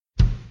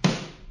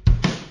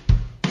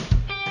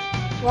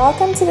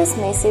Welcome to this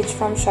message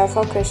from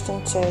Shofar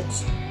Christian Church.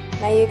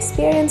 May you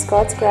experience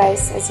God's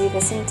grace as you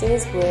listen to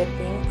His word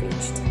being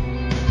preached.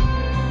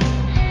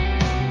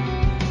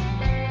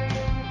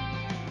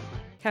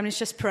 Come, let's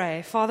just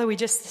pray. Father, we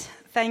just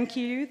thank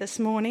you this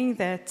morning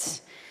that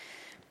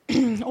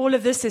all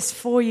of this is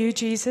for you,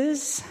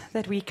 Jesus,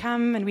 that we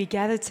come and we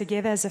gather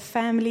together as a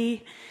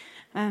family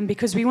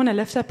because we want to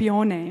lift up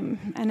your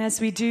name. And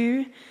as we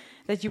do,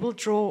 that you will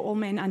draw all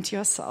men unto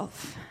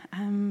yourself.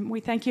 We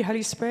thank you,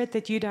 Holy Spirit,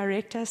 that you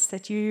direct us,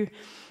 that you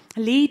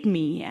lead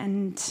me.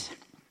 And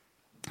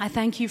I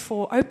thank you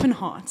for open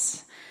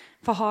hearts,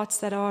 for hearts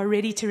that are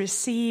ready to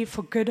receive,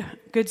 for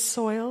good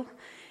soil,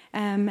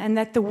 and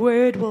that the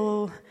word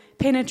will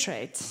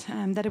penetrate,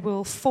 that it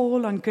will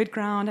fall on good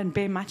ground and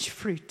bear much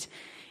fruit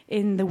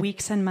in the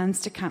weeks and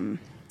months to come.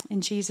 In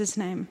Jesus'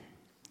 name,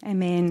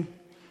 amen.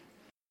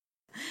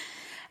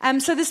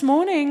 So this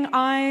morning,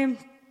 I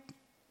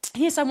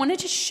wanted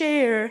to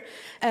share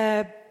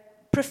a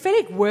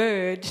prophetic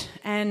word,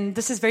 and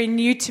this is very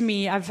new to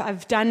me.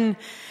 I've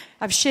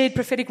shared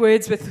prophetic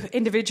words with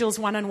individuals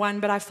one-on-one,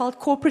 but I felt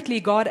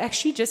corporately God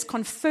actually just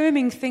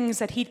confirming things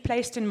that He'd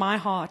placed in my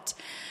heart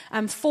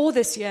for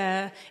this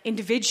year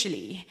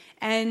individually.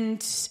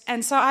 And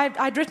so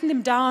I'd written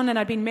them down and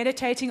I'd been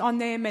meditating on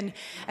them. And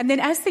then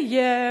as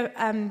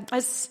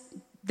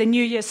the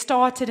new year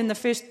started in the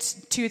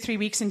first 2 or 3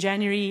 weeks in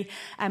January,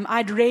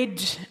 I'd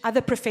read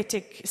other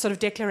prophetic sort of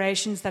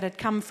declarations that had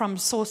come from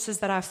sources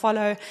that I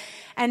follow,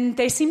 and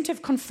they seemed to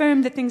have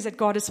confirmed the things that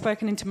God has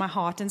spoken into my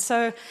heart. And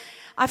so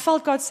I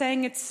felt God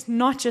saying, it's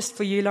not just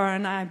for you,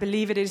 Lauren, I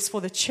believe it is for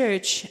the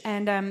church.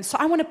 And so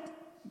I want to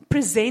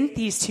present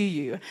these to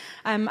you.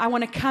 I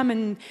want to come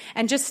and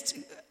just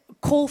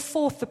call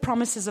forth the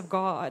promises of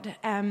God.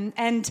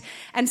 And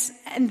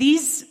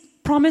these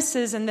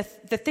promises and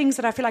the things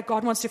that I feel like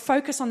God wants to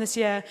focus on this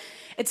year,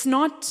 it's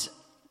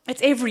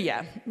every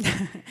year.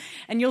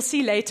 And you'll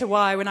see later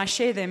why when I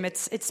share them.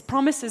 It's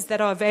promises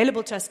that are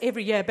available to us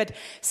every year, but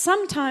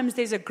sometimes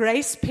there's a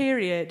grace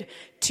period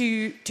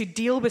to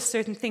deal with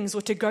certain things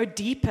or to go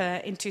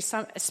deeper into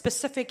a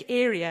specific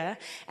area,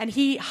 and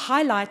He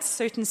highlights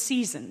certain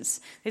seasons.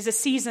 There's a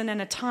season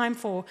and a time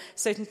for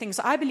certain things.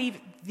 So I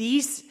believe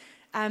these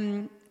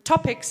 4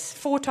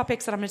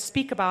 topics that I'm going to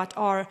speak about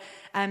are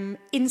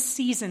in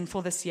season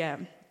for this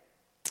year.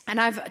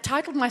 And I've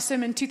titled my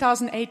sermon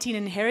 2018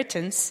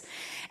 Inheritance.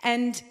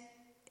 And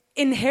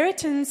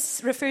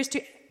inheritance refers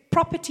to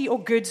property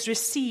or goods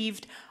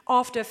received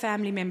after a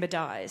family member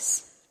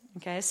dies.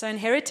 Okay, so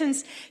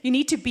inheritance, you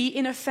need to be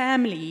in a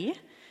family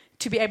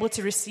to be able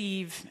to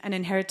receive an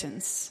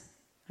inheritance.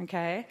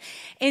 Okay,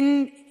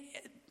 in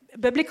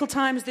biblical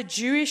times, the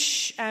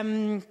Jewish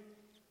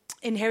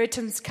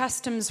inheritance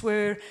customs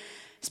were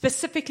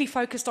specifically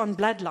focused on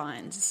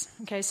bloodlines.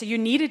 Okay, so you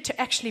needed to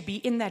actually be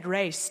in that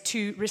race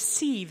to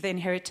receive the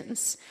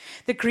inheritance.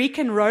 The Greek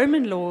and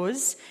Roman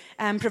laws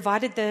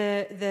provided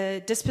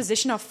the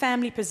disposition of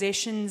family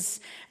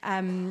possessions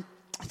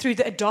through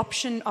the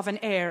adoption of an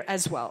heir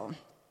as well.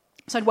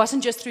 So it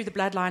wasn't just through the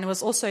bloodline, it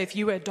was also if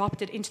you were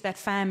adopted into that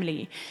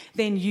family,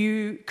 then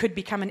you could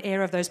become an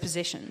heir of those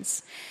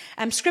possessions.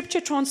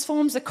 Scripture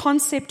transforms the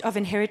concept of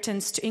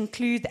inheritance to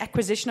include the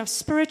acquisition of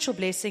spiritual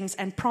blessings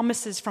and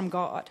promises from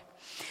God.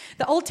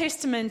 The Old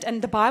Testament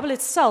and the Bible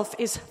itself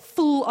is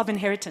full of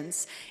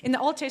inheritance. In the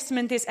Old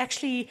Testament, there's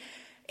actually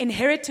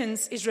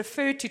inheritance is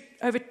referred to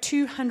over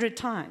 200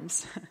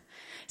 times.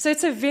 So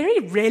it's a very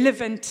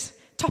relevant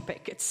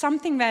topic. It's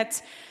something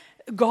that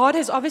God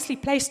has obviously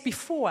placed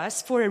before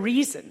us for a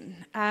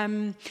reason.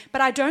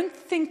 But I don't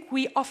think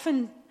we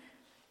often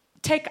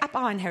take up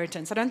our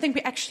inheritance. I don't think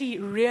we actually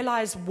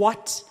realize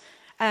what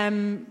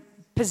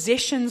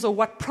possessions or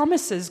what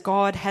promises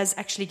God has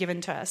actually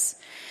given to us.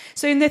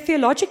 So in the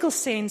theological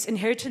sense,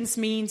 inheritance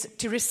means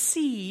to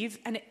receive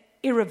an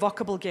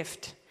irrevocable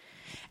gift.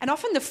 And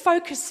often the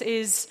focus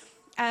is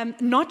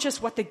not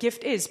just what the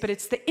gift is, but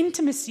it's the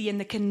intimacy and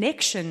the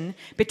connection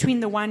between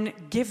the one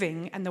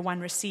giving and the one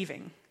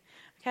receiving.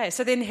 Okay,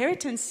 so the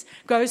inheritance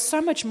goes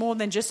so much more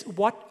than just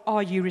what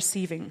are you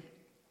receiving.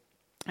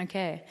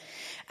 Okay,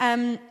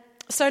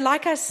 so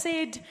like I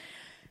said,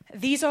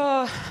 this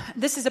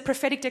is a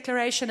prophetic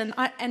declaration,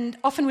 and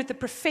often with the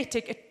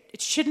prophetic,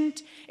 it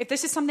shouldn't, if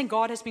this is something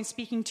God has been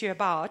speaking to you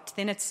about,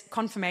 then it's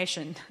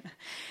confirmation.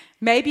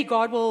 Maybe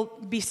God will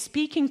be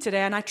speaking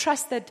today, and I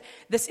trust that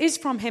this is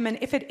from Him, and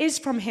if it is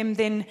from Him,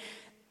 then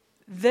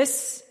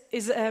this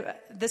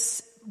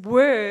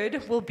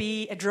word will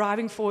be a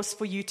driving force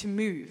for you to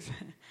move.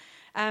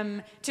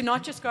 To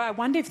not just go, I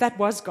wonder if that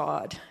was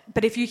God.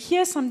 But if you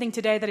hear something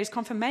today that is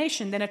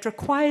confirmation, then it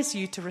requires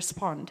you to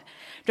respond.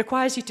 It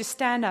requires you to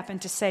stand up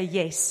and to say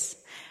yes.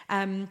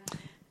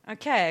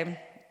 Okay.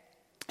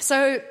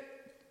 So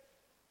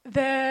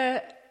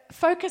the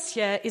focus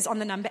here is on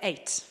the number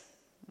 8.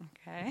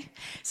 Okay.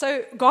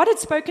 So God had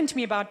spoken to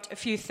me about a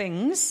few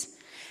things,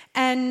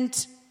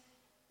 and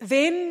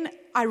then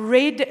I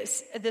read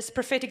this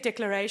prophetic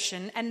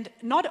declaration, and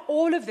not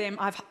all of them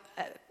I've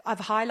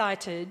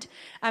highlighted.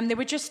 There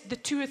were just the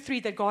 2 or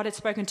 3 that God had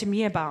spoken to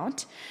me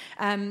about,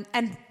 and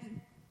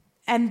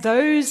And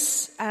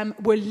those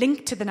were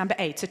linked to the number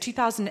 8, so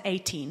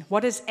 2018.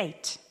 What is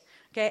 8?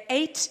 Okay,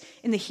 8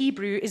 in the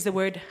Hebrew is the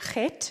word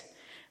chet,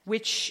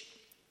 which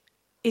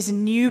is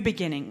new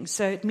beginning.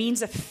 So it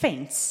means a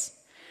fence.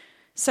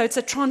 So it's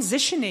a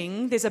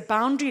transitioning, there's a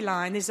boundary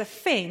line, there's a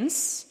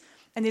fence,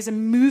 and there's a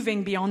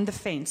moving beyond the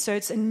fence. So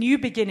it's a new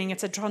beginning,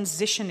 it's a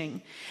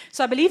transitioning.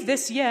 So I believe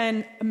this year,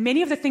 and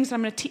many of the things that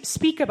I'm going to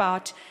speak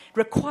about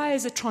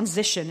requires a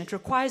transition. It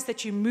requires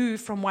that you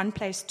move from one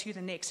place to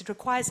the next. It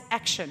requires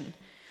action.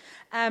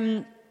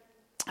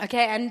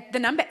 Okay, and the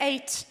number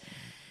 8,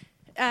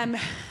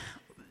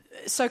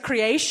 so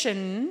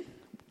creation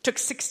took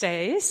 6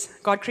 days.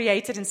 God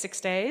created in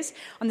 6 days.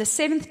 On the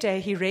 7th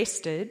day, he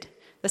rested,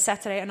 the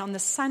Saturday, and on the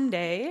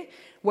Sunday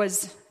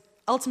was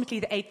ultimately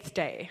the 8th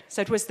day.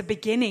 So it was the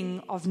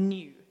beginning of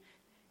new.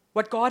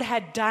 What God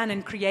had done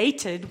and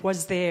created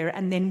was there,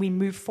 and then we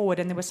moved forward,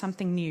 and there was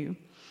something new.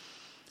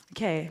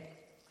 Okay.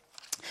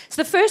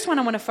 So the first one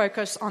I want to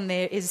focus on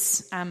there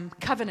is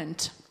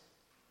covenant.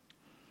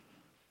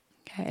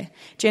 Okay.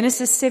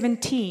 Genesis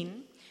 17.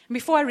 And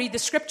before I read the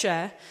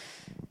scripture,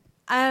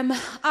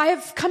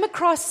 I've come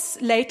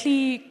across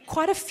lately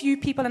quite a few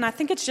people, and I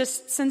think it's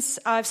just since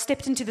I've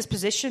stepped into this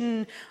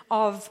position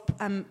of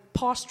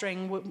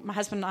pastoring, my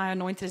husband and I are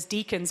anointed as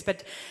deacons,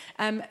 but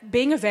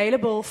being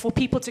available for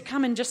people to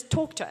come and just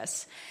talk to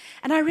us.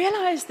 And I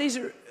realize there's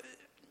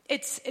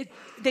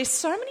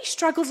so many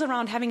struggles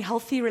around having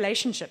healthy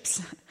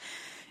relationships,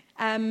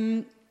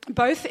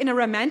 both in a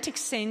romantic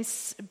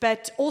sense,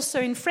 but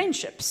also in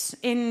friendships,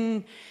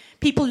 in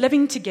people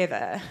living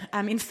together,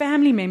 in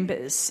family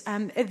members.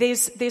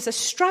 There's a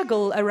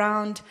struggle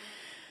around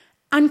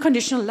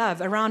unconditional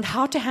love, around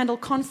how to handle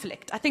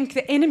conflict. I think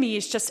the enemy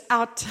is just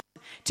out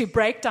to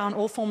break down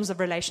all forms of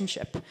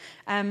relationship.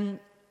 So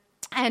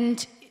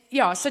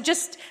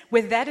just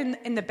with that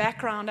in the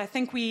background, I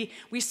think we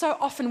so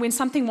often,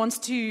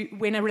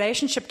 when a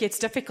relationship gets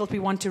difficult, we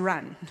want to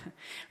run.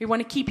 We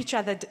want to keep each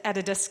other at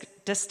a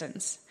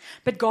distance.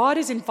 But God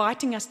is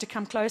inviting us to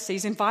come closer.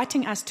 He's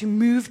inviting us to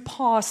move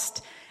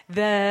past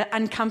the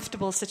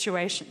uncomfortable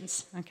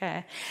situations.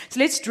 Okay, so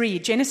let's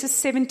read. Genesis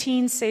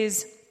 17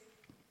 says,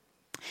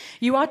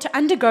 "You are to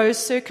undergo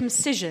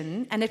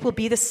circumcision, and it will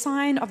be the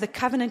sign of the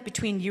covenant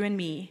between you and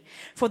me.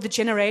 For the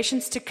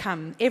generations to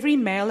come, every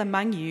male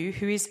among you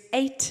who is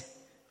 8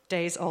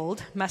 days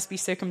old must be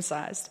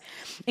circumcised,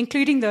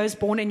 including those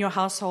born in your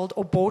household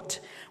or bought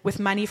with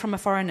money from a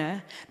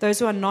foreigner, those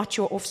who are not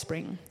your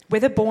offspring.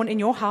 Whether born in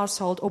your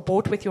household or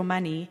bought with your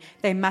money,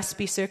 they must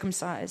be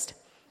circumcised.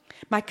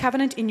 My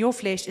covenant in your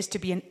flesh is to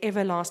be an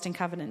everlasting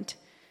covenant."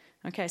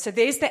 Okay, so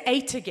there's the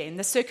 8 again,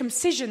 the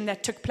circumcision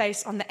that took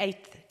place on the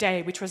 8th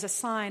day, which was a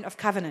sign of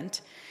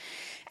covenant.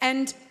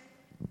 And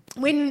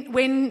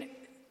when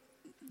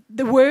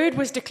the word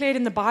was declared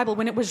in the Bible,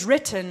 when it was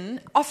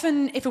written,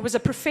 often if it was a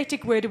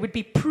prophetic word, it would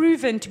be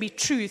proven to be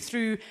true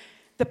through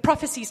the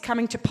prophecies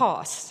coming to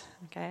pass.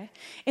 Okay.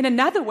 In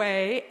another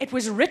way, it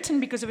was written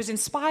because it was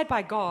inspired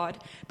by God,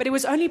 but it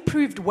was only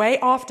proved way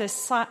after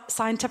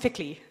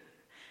scientifically.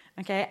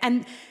 Okay,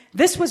 and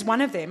this was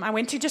one of them. I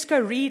went to just go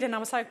read, and I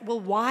was like, well,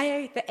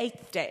 why the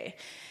 8th day?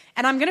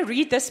 And I'm going to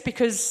read this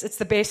because it's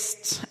the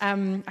best.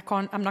 I'm not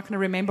going to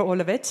remember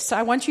all of it. So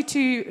I want you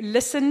to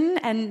listen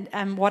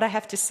and what I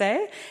have to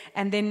say,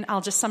 and then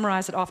I'll just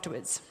summarize it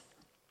afterwards.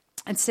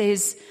 It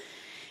says,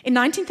 in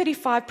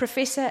 1935,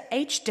 Professor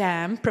H.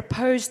 Dam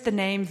proposed the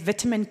name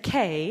vitamin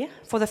K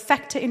for the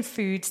factor in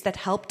foods that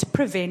helped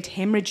prevent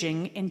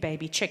hemorrhaging in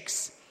baby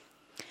chicks.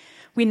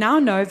 We now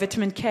know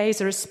vitamin K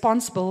is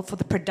responsible for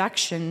the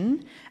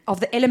production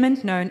of the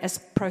element known as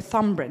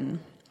prothrombin.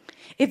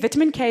 If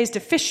vitamin K is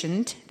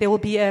deficient, there will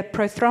be a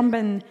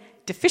prothrombin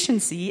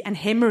deficiency and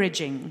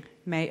hemorrhaging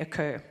may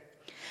occur.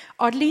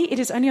 Oddly, it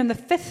is only on the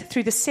 5th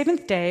through the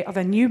 7th day of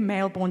a new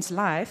male-born's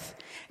life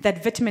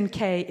that vitamin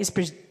K is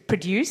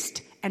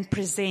produced and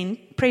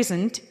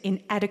present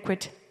in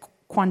adequate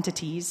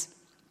quantities.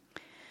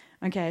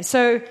 Okay,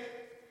 so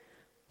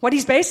what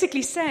he's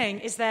basically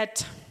saying is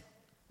that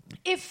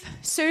if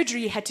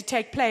surgery had to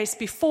take place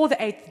before the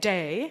 8th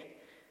day,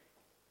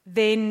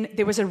 then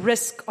there was a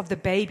risk of the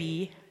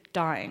baby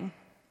dying.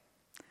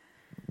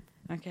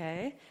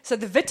 Okay, so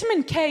the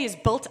vitamin K is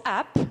built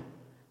up.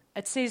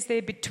 It says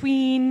there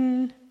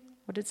between,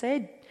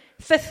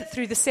 5th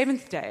through the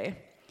 7th day,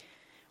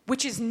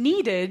 which is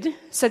needed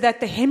so that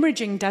the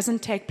hemorrhaging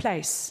doesn't take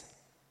place.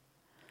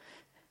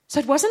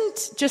 So it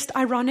wasn't just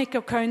ironic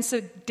or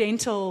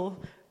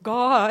coincidental.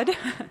 God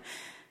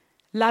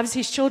loves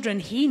his children.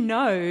 He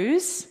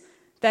knows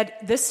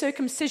that this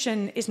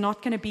circumcision is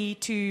not going to be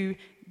to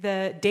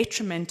the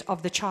detriment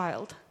of the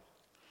child.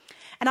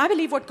 And I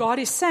believe what God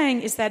is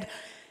saying is that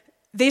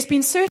there's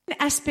been certain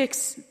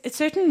aspects,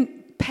 certain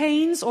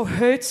pains or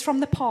hurts from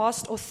the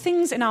past or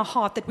things in our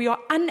heart that we are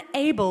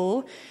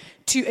unable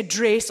to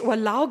address or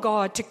allow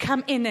God to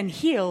come in and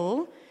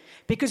heal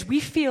because we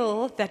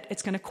feel that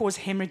it's going to cause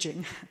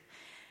hemorrhaging.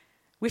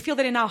 We feel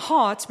that in our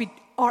hearts we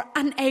are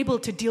unable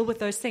to deal with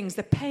those things.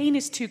 The pain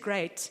is too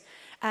great.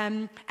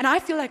 And I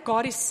feel like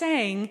God is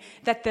saying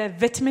that the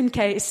vitamin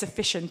K is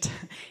sufficient.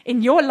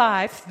 In your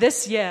life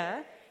this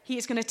year, He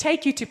is going to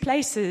take you to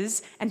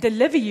places and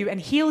deliver you and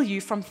heal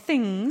you from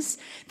things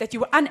that you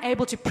were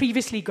unable to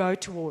previously go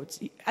towards.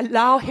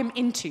 Allow Him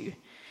into.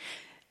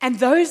 And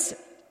those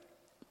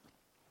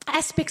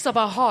aspects of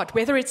our heart,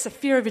 whether it's a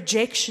fear of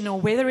rejection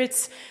or whether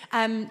it's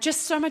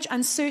just so much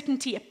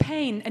uncertainty, a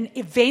pain, an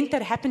event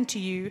that happened to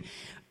you,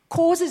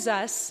 causes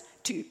us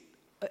to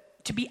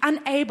be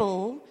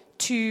unable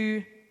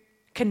to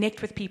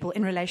connect with people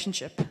in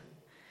relationship.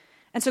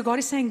 And so God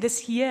is saying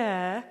this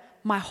year,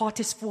 my heart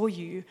is for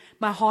you.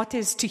 My heart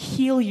is to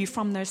heal you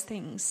from those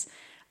things.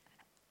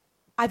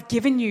 I've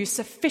given you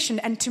sufficient,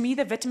 and to me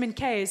the vitamin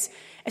K is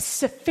a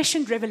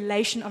sufficient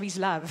revelation of His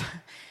love,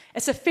 a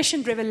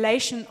sufficient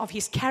revelation of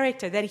His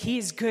character, that He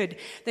is good.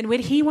 Then when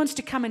He wants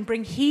to come and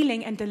bring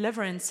healing and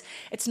deliverance,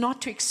 it's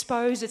not to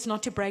expose, it's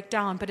not to break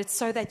down, but it's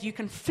so that you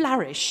can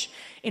flourish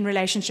in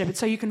relationship. It's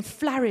so you can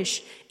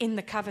flourish in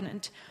the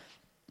covenant.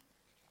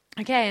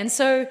 Okay, and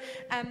so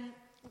I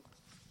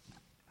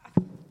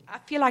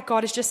feel like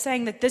God is just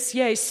saying that this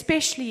year,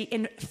 especially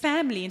in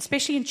family,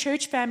 especially in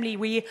church family,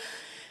 we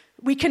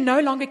can no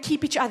longer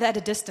keep each other at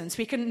a distance.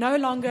 We can no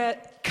longer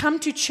come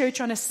to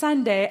church on a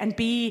Sunday and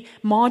be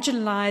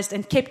marginalized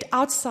and kept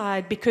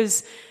outside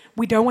because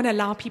we don't want to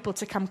allow people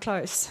to come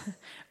close.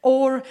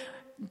 Or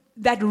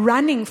that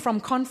running from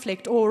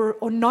conflict or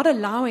not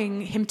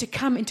allowing Him to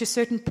come into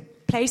certain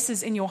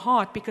places in your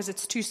heart because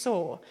it's too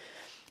sore.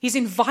 He's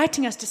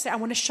inviting us to say, I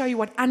want to show you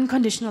what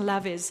unconditional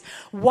love is.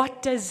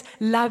 What does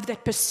love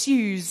that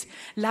pursues,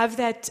 love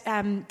that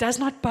does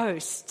not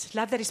boast,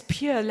 love that is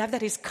pure, love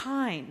that is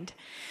kind,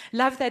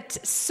 love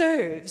that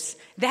serves.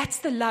 That's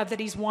the love that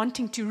He's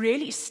wanting to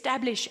really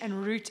establish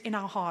and root in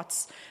our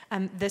hearts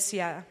this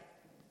year.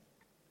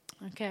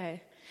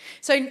 Okay.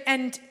 So,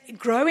 and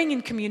growing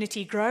in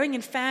community, growing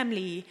in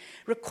family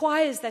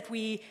requires that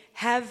we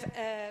have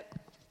a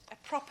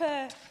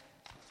proper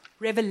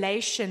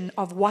revelation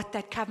of what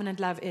that covenant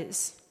love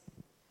is.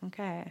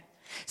 Okay.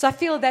 So I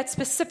feel that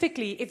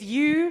specifically, if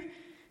you,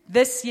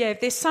 this year,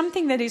 if there's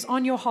something that is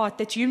on your heart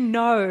that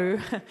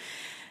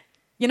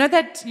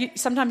that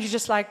sometimes you're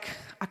just like,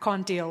 I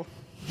can't deal.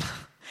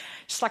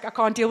 Just like, I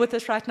can't deal with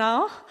this right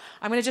now.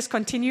 I'm going to just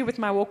continue with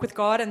my walk with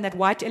God and that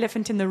white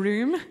elephant in the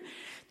room.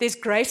 There's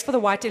grace for the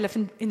white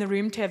elephant in the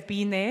room to have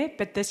been there,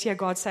 but this year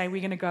God's saying we're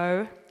going to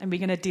go and we're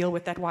going to deal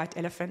with that white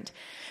elephant.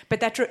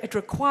 But it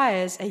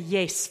requires a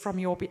yes from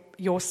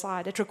your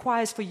side. It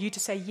requires for you to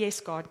say, yes,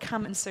 God,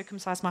 come and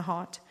circumcise my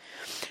heart.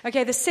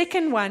 Okay, the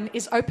second one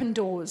is open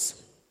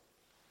doors.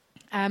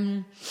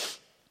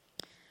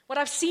 What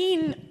I've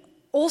seen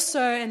also,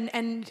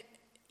 and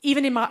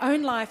even in my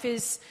own life,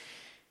 is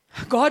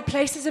God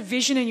places a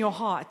vision in your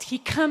heart. He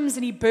comes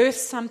and He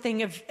births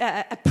something,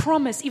 a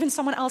promise. Even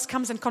someone else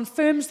comes and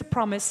confirms the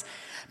promise.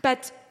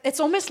 But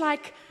it's almost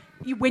like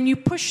when you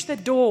push the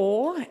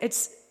door,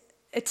 it's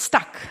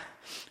stuck.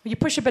 You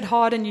push a bit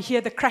hard and you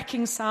hear the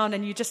cracking sound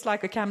and you're just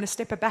like, okay, I'm going to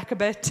step back a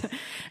bit.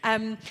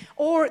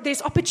 Or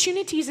there's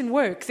opportunities in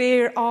work.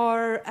 There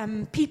are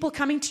people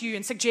coming to you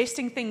and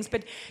suggesting things,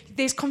 but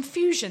there's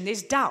confusion,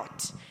 there's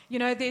doubt.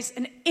 There's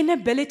an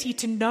inability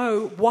to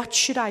know, what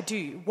should I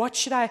do? What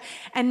should I...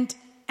 And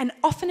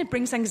often it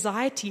brings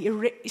anxiety,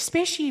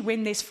 especially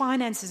when there's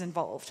finances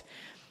involved.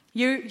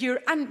 You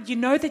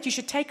know that you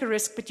should take a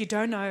risk, but you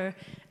don't know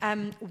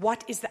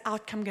what is the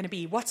outcome going to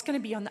be. What's going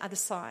to be on the other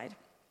side?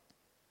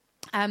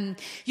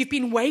 You've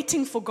been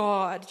waiting for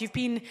God. You've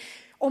been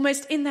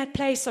almost in that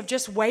place of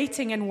just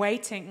waiting and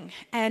waiting.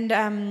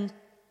 And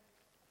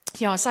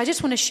so I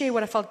just want to share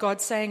what I felt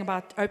God saying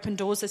about open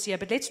doors this year.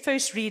 But let's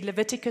first read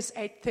Leviticus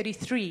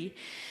 8:33.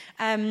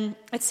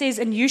 It says,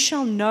 and you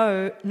shall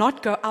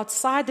not go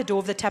outside the door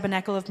of the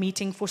tabernacle of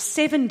meeting for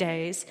 7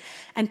 days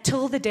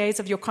until the days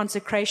of your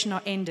consecration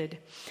are ended.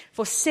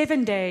 For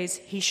 7 days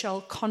He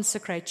shall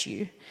consecrate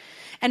you.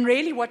 And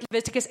really what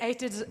Leviticus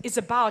 8 is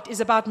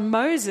about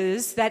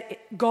Moses, that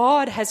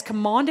God has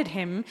commanded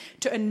him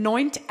to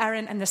anoint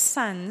Aaron and the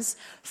sons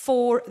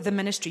for the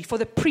ministry, for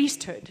the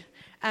priesthood.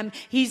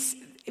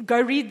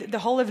 Go read the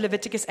whole of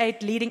Leviticus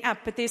 8 leading up,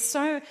 but there's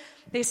so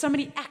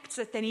many acts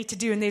that they need to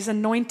do, and there's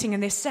anointing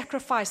and there's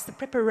sacrifice. The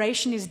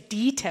preparation is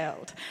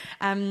detailed.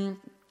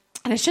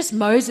 And it's just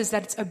Moses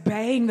that's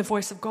obeying the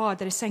voice of God,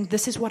 that is saying,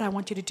 this is what I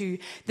want you to do.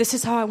 This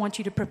is how I want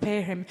you to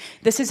prepare him.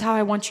 This is how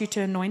I want you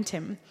to anoint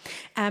him.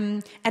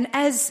 And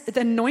as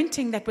the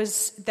anointing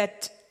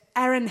that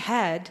Aaron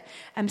had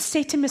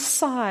set him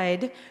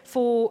aside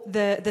for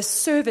the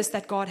service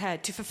that God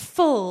had to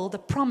fulfill the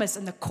promise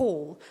and the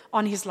call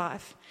on his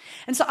life.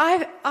 And so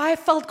I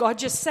felt God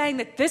just saying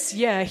that this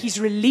year He's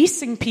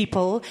releasing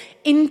people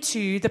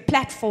into the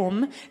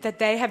platform that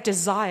they have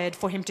desired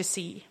for Him to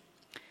see.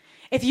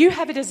 If you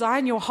have a desire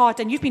in your heart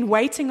and you've been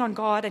waiting on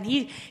God and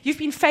you've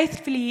been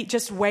faithfully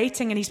just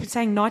waiting and He's been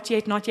saying, not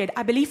yet, not yet.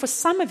 I believe for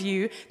some of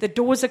you, the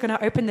doors are going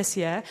to open this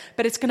year,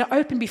 but it's going to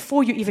open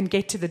before you even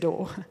get to the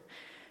door.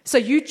 So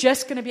you're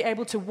just going to be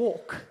able to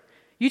walk.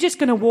 You're just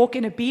going to walk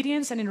in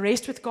obedience and in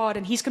rest with God,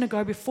 and He's going to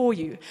go before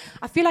you.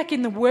 I feel like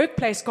in the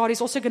workplace, God is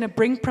also going to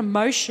bring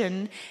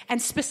promotion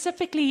and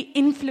specifically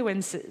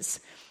influences.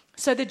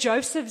 So the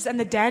Josephs and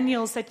the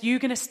Daniels, that you're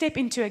going to step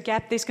into a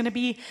gap, there's going to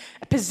be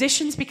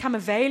positions become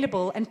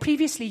available, and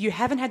previously you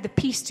haven't had the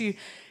peace to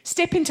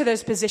step into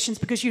those positions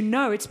because you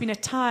know it's been a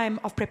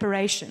time of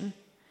preparation.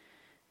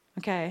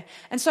 Okay,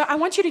 and so I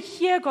want you to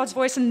hear God's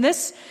voice, and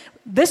this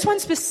one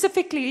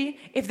specifically,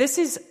 if this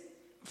is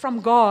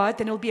from God,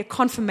 then it'll be a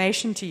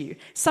confirmation to you.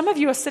 Some of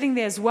you are sitting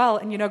there as well,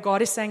 and you know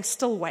God is saying,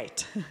 still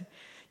wait.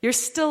 You're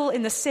still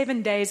in the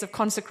 7 days of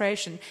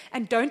consecration,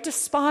 and don't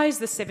despise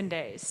the 7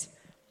 days.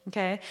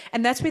 Okay,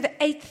 and that's where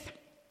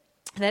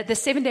the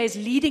 7 days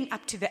leading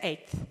up to the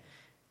 8th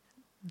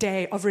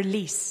day of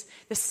release.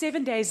 The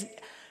 7 days,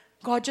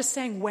 God just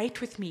saying,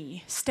 wait with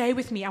me, stay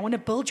with me. I want to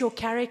build your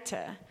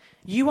character.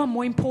 You are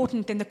more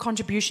important than the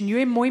contribution. You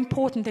are more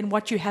important than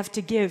what you have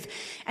to give.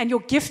 And your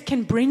gift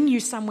can bring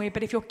you somewhere,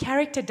 but if your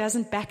character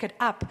doesn't back it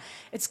up,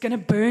 it's going to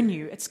burn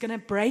you. It's going to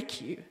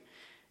break you.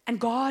 And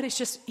God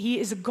He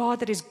is a God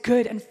that is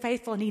good and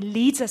faithful, and He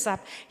leads us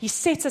up. He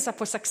sets us up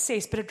for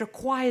success, but it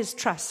requires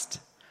trust.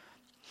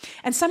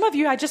 And some of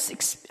you,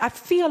 I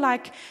feel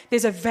like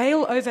there's a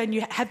veil over and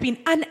you have been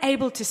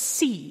unable to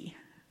see.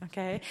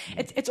 Okay?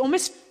 It's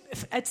almost,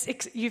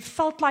 you've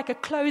felt like a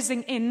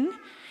closing in,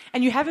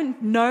 and you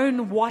haven't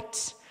known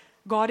what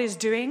God is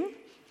doing,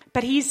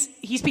 but He's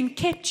been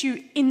kept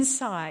you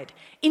inside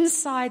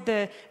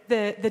the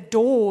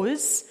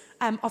doors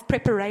of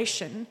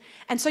preparation.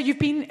 And so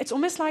it's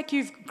almost like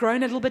you've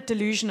grown a little bit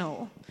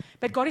delusional.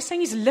 But God is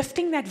saying He's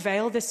lifting that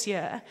veil this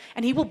year,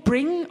 and He will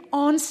bring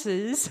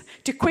answers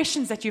to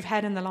questions that you've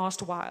had in the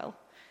last while.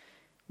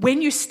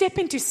 When you step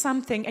into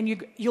something and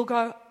you'll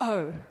go,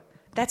 oh,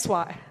 that's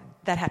why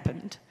that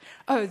happened.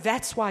 Oh,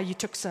 that's why you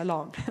took so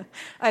long.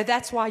 Oh,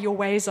 that's why your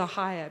ways are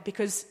higher,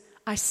 because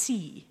I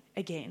see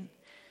again.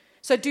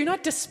 So do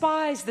not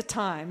despise the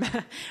time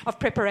of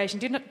preparation.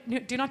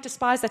 Do not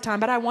despise that time.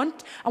 But I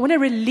want to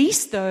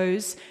release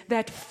those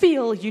that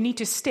feel you need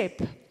to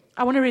step.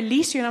 I want to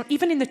release you. And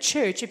even in the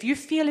church, if you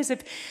feel as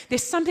if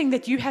there's something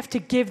that you have to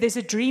give, there's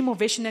a dream or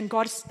vision, and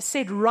God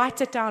said,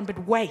 write it down,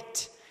 but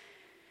wait.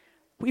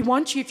 We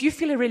want you, if you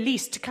feel a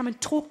release, to come and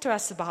talk to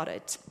us about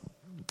it.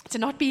 To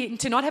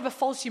not have a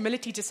false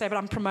humility to say, but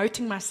I'm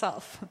promoting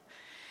myself.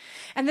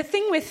 And the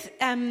thing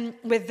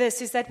with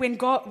this is that when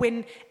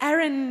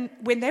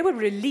they were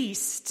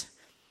released,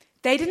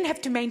 they didn't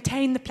have to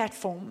maintain the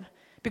platform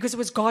because it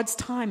was God's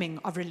timing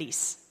of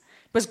release.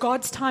 It was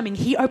God's timing.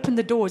 He opened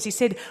the doors. He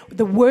said,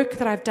 the work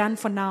that I've done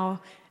for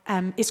now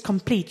is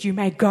complete. You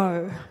may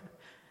go.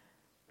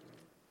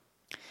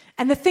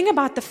 And the thing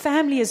about the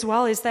family as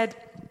well is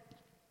that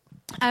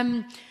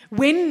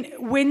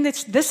when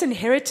this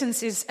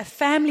inheritance is a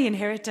family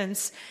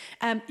inheritance,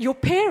 your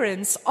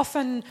parents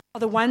often are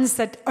the ones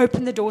that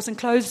open the doors and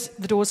close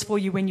the doors for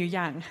you when you're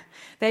young.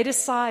 They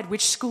decide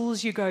which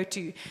schools you go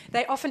to.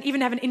 They often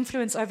even have an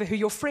influence over who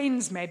your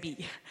friends may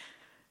be.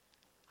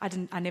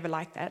 I never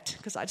liked that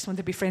because I just wanted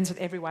to be friends with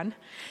everyone.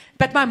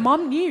 But my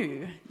mom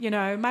knew,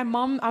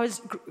 I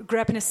grew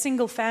up in a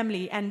single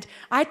family, and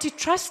I had to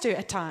trust her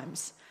at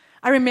times.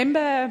 I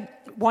remember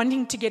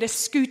wanting to get a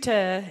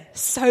scooter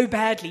so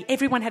badly.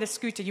 Everyone had a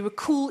scooter. You were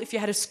cool if you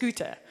had a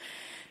scooter,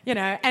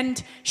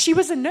 and she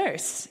was a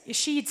nurse.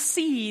 She'd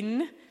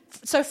seen,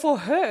 so for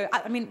her,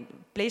 I mean,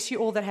 bless you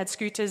all that had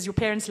scooters. Your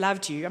parents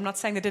loved you. I'm not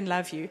saying they didn't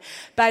love you.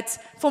 But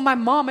for my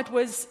mom, it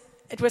was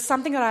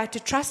something that I had to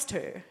trust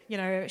her.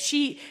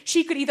 She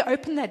could either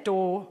open that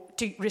door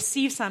to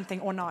receive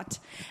something or not.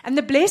 And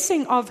the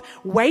blessing of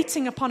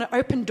waiting upon an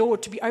open door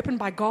to be opened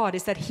by God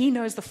is that He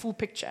knows the full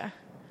picture.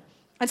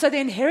 And so the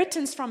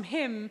inheritance from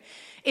Him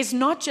is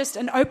not just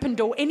an open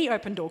door, any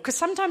open door, because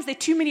sometimes there are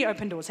too many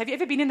open doors. Have you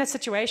ever been in that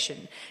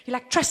situation? You're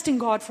like trusting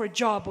God for a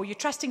job, or you're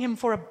trusting Him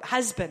for a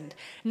husband,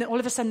 and then all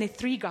of a sudden there are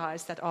 3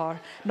 guys that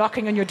are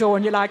knocking on your door,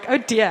 and you're like, oh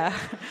dear,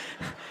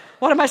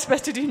 what am I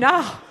supposed to do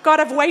now? God,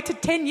 I've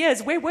waited 10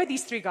 years. Where were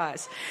these 3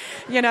 guys?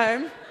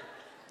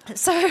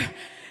 So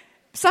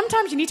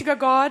sometimes you need to go,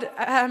 God,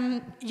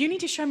 you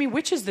need to show me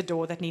which is the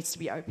door that needs to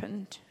be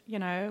opened.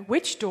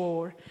 Which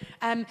door?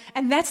 And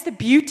that's the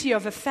beauty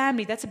of a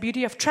family. That's the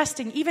beauty of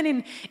trusting.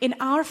 Even in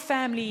our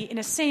family, in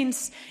a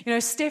sense,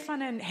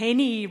 Stefan and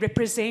Henny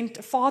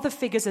represent father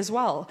figures as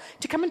well.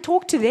 To come and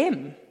talk to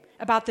them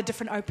about the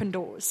different open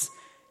doors.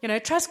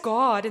 Trust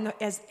God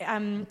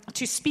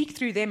to speak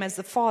through them as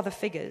the father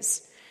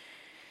figures.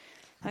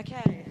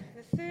 Okay,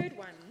 the third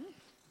one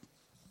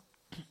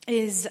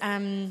is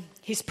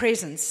His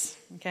presence.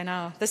 Okay,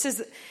 now this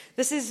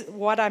is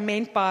what I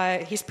meant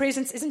by His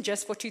presence isn't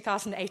just for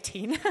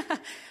 2018.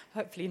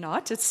 Hopefully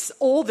not. It's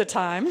all the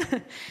time.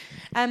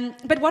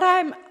 But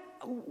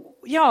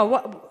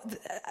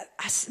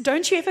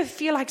don't you ever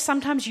feel like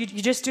sometimes you're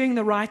just doing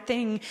the right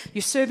thing,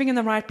 you're serving in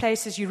the right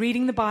places, you're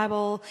reading the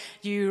Bible,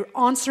 you're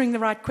answering the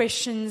right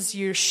questions,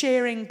 you're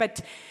sharing,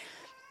 but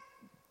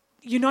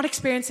you're not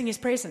experiencing His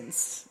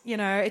presence.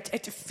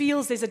 It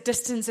feels there's a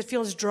distance, it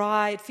feels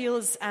dry, it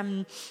feels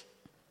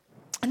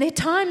And there are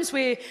times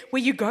where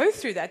you go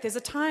through that. There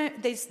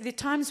are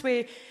times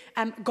where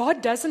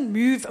God doesn't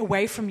move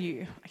away from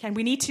you. Okay? And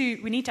we need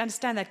to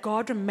understand that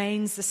God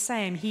remains the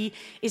same. He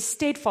is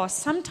steadfast.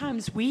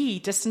 Sometimes we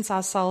distance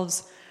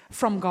ourselves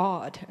from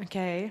God.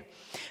 Okay,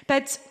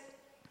 but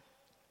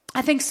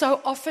I think so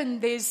often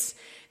there's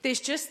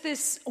just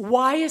this,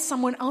 why is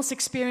someone else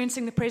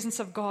experiencing the presence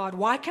of God?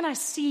 Why can I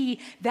see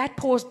that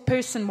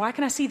person? Why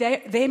can I see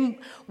them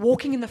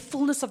walking in the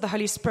fullness of the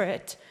Holy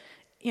Spirit?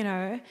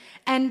 And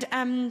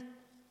and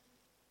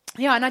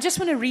I just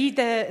want to read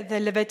the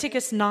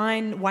Leviticus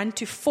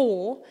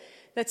 9:1-4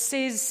 that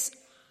says,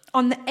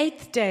 on the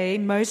 8th day,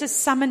 Moses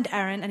summoned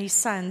Aaron and his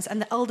sons and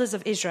the elders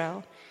of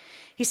Israel.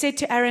 He said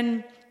to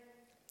Aaron,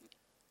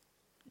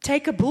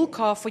 take a bull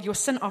calf for your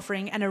sin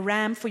offering and a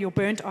ram for your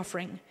burnt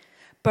offering,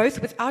 both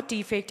without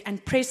defect,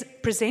 and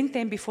present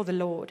them before the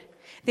Lord.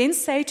 Then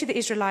say to the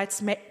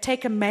Israelites,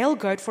 take a male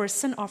goat for a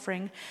sin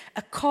offering,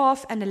 a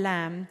calf and a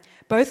lamb,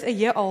 both a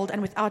year old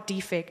and without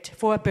defect,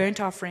 for a burnt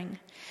offering,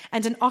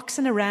 and an ox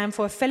and a ram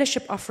for a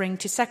fellowship offering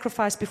to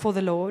sacrifice before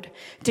the Lord,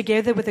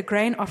 together with a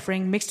grain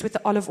offering mixed with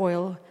the olive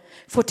oil.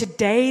 For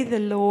today the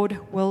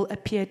Lord will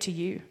appear to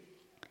you.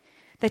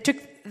 They took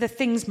the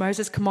things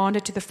Moses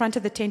commanded to the front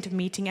of the tent of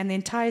meeting, and the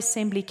entire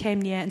assembly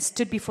came near and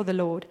stood before the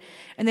Lord.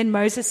 And then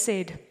Moses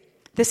said,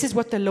 this is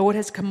what the Lord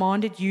has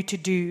commanded you to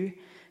do,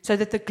 so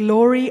that the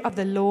glory of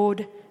the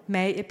Lord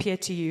may appear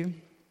to you.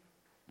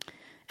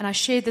 And I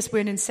shared this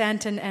word in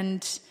Sandton,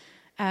 and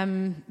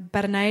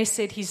Barney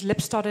said his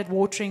lips started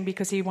watering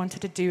because he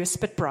wanted to do a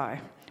spit braai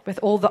with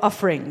all the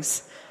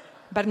offerings.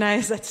 Barney,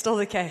 is that still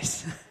the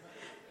case?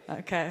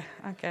 Okay.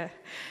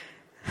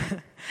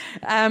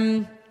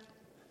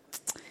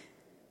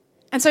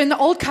 And so in the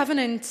Old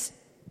Covenant,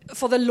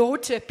 for the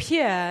Lord to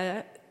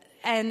appear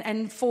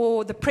and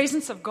for the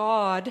presence of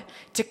God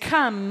to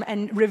come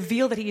and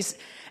reveal that He's,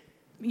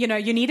 you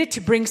needed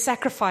to bring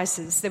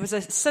sacrifices. There was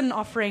a sin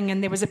offering,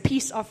 and there was a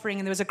peace offering,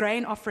 and there was a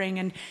grain offering,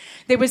 and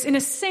there was, in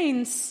a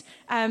sense,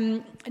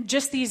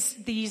 just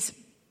these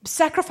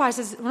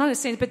sacrifices, well, not in a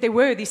sense, but there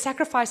were these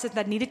sacrifices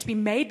that needed to be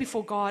made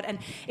before God, and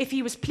if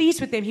He was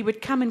pleased with them, He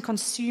would come and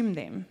consume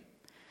them,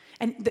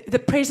 and the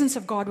presence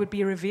of God would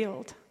be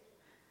revealed.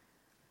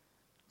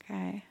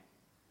 Okay.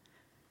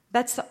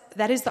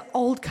 That is the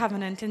old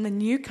covenant. In the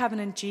new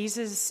covenant,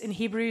 Jesus in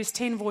Hebrews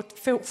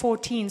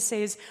 10:14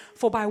 says,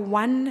 for by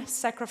one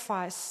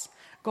sacrifice,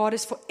 God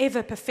has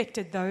forever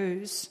perfected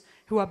those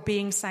who are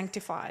being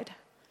sanctified.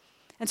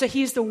 And so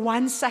He is the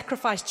one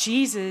sacrifice.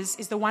 Jesus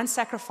is the one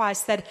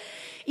sacrifice that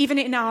even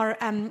in our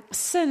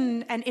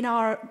sin and in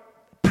our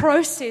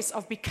process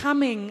of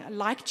becoming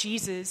like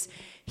Jesus,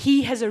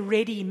 He has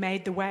already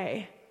made the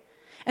way.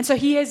 And so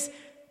He has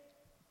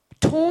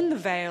torn the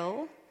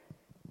veil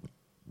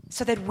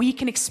so that we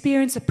can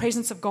experience the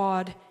presence of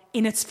God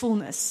in its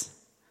fullness.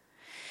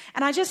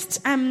 And I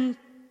just, I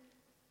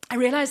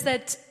realized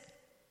that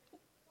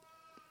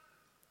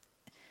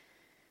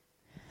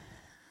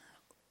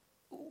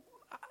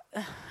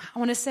I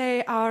want to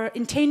say our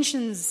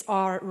intentions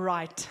are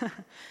right.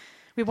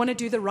 We want to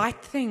do the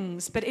right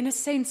things, but in a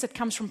sense it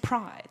comes from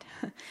pride.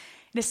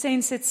 In a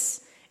sense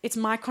it's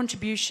my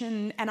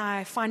contribution, and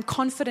I find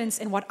confidence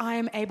in what I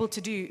am able to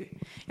do.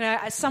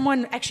 As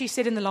someone actually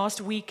said in the last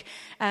week,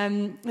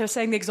 they were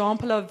saying the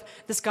example of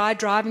this guy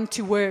driving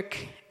to work,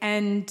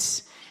 and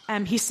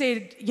he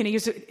said,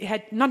 he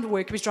had not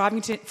work, he was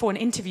driving for an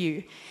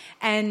interview,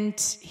 and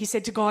he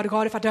said to God,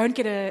 if I don't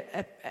get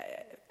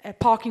a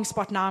parking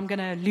spot now, I'm going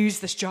to lose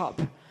this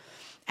job.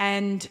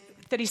 And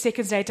 30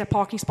 seconds later, a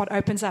parking spot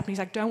opens up, and he's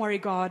like, don't worry,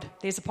 God,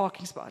 there's a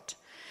parking spot.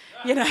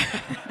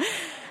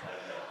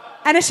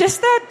 And it's just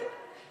that,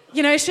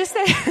 it's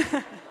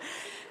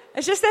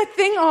just that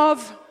thing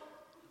of,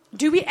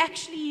 do we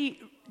actually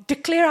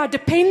declare our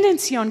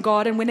dependency on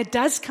God? And when it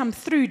does come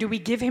through, do we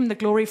give Him the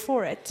glory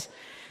for it?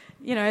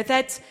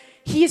 That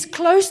He is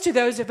close to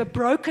those who have a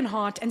broken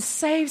heart and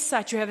saves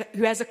such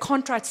who has a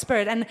contrite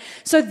spirit. And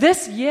so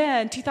this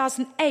year in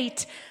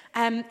 2008,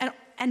 and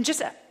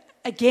just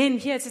again,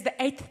 here it says the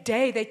 8th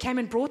day, they came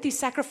and brought these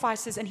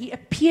sacrifices, and He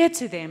appeared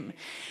to them.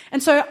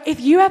 And so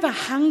if you have a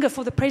hunger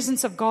for the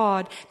presence of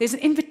God, there's an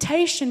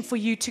invitation for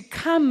you to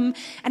come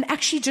and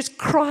actually just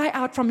cry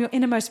out from your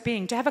innermost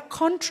being. To have a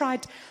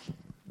contrite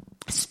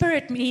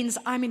spirit means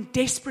I'm in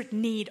desperate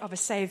need of a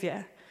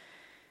Savior.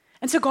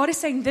 And so God is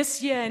saying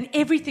this year, in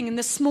everything, in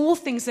the small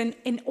things, and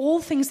in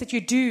all things that you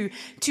do,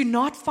 to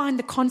not find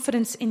the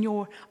confidence in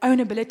your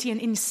own ability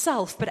and in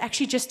self, but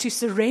actually just to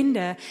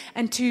surrender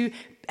and to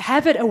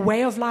have it a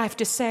way of life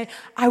to say,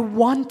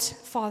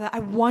 Father, I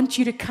want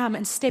you to come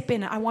and step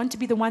in. I want to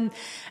be the one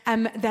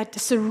that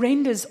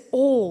surrenders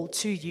all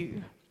to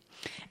you.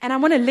 And I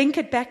want to link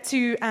it back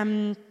to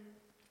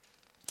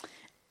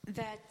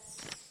that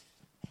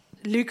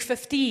Luke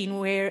 15,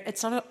 where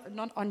it's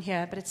not on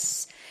here, but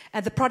it's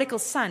the prodigal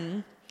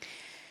son.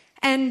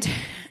 And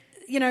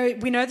we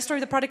know the story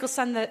of the prodigal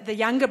son. The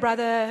younger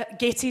brother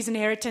gets his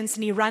inheritance,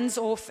 and he runs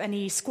off and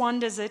he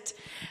squanders it.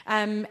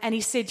 And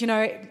he said,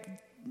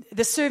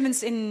 the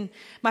servants in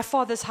my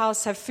father's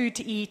house have food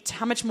to eat.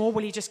 How much more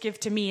will he just give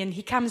to me? And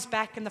he comes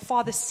back, and the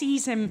father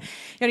sees him,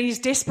 in his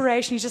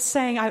desperation. He's just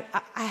saying, I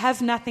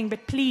have nothing,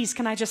 but please,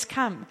 can I just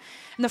come?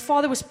 And the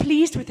father was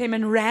pleased with him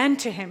and ran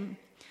to him.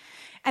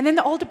 And then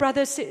the older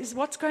brother says,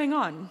 what's going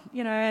on?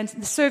 And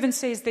the servant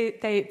says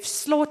they've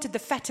slaughtered the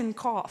fattened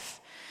calf.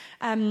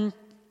 And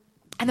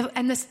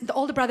the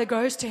older brother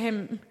goes to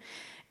him,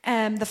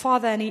 the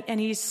father, and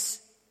he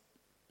says,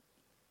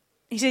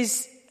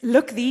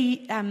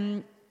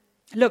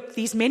 Look,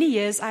 these many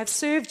years I have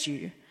served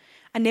you.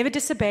 I never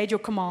disobeyed your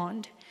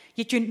command,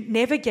 yet you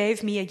never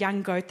gave me a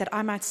young goat that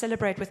I might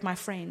celebrate with my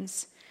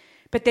friends.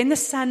 But then the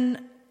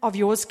son of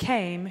yours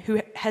came,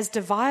 who has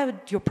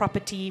devoured your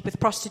property with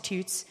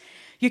prostitutes.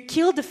 You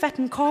killed the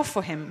fattened calf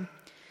for him.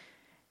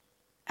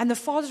 And the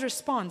father's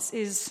response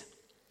is,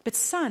 but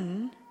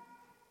son,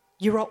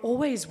 you are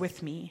always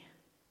with me,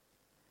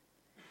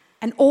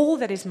 and all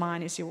that is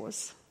mine is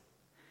yours.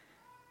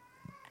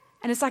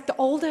 And it's like the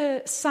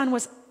older son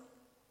was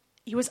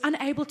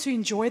unable to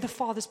enjoy the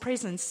father's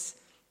presence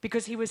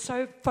because he was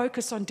so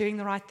focused on doing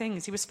the right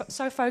things. He was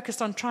so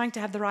focused on trying to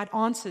have the right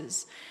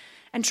answers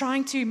and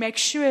trying to make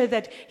sure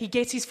that he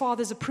gets his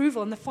father's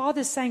approval. And the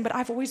father's saying, but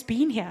I've always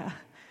been here.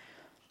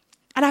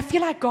 And I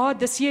feel like God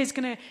this year is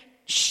going to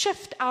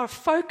shift our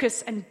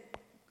focus and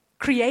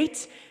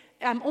create,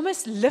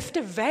 almost lift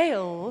a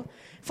veil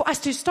for us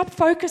to stop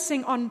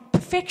focusing on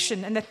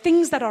perfection and the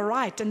things that are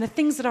right and the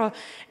things that are,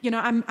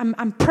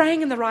 I'm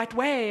praying in the right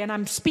way and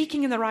I'm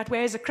speaking in the right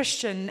way as a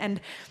Christian.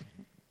 And,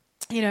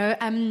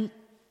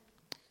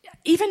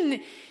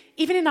 even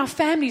in our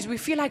families, we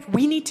feel like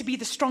we need to be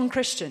the strong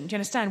Christian. Do you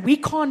understand? We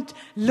can't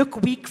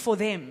look weak for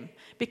them.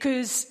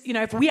 Because,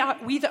 if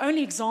we're the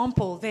only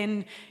example,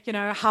 then,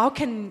 how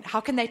can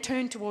they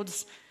turn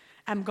towards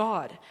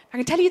God? I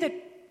can tell you that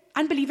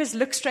unbelievers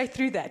look straight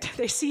through that.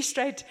 They see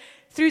straight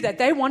through that.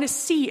 They want to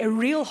see a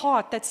real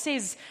heart that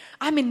says,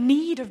 I'm in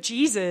need of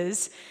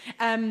Jesus.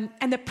 And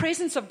the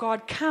presence of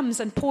God comes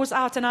and pours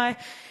out. And I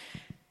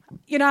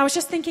was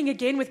just thinking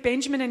again with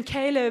Benjamin and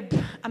Caleb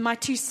and my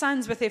two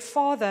sons with their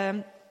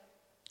father.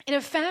 In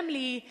a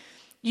family,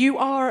 you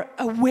are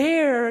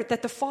aware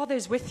that the Father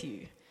is with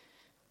you.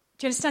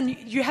 Do you understand?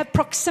 You have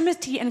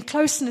proximity and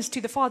closeness to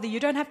the Father. You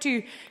don't have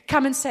to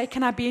come and say,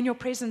 can I be in your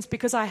presence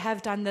because I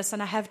have done this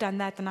and I have done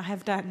that and I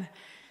have done.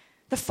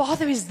 The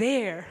Father is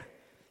there.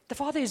 The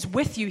Father is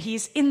with you. He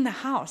is in the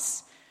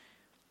house.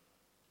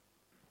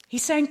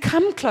 He's saying,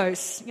 come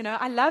close.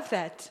 I love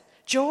that.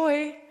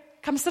 Joy,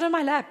 come sit on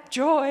my lap.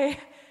 Joy.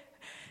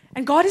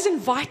 And God is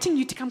inviting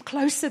you to come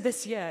closer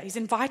this year. He's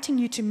inviting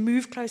you to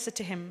move closer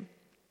to Him.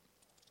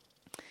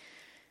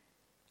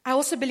 I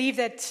also believe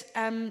that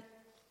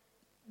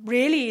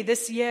really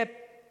this year,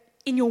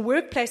 in your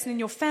workplace and in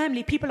your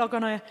family, people are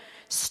going to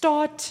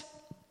start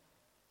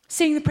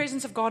seeing the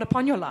presence of God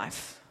upon your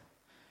life.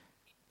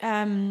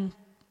 I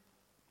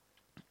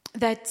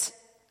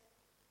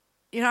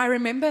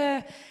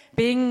remember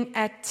being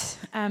at,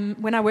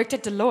 when I worked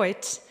at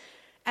Deloitte,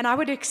 and I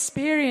would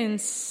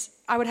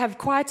have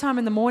quiet time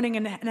in the morning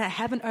and I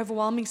have an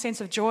overwhelming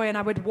sense of joy, and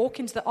I would walk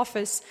into the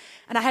office,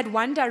 and I had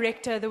one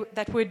director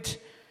that would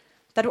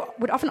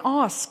often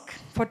ask,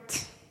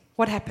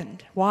 what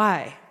happened?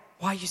 Why?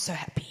 Why are you so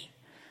happy?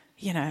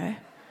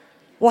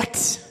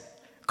 What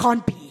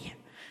can't be?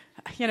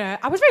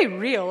 I was very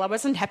real. I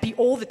wasn't happy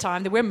all the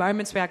time. There were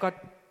moments where I got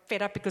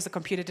fed up because the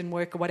computer didn't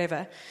work or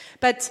whatever.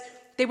 But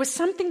there was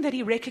something that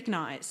he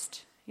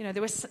recognized.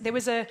 There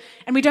was a,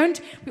 and we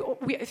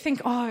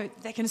think,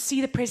 they can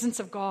see the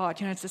presence of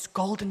God. It's this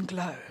golden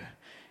glow.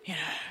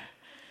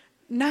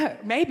 No,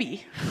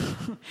 maybe.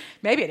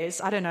 Maybe it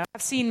is. I don't know.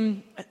 I've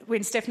seen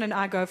when Stefan and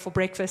I go for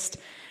breakfast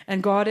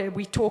and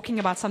we're talking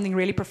about something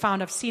really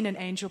profound. I've seen an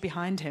angel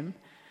behind him.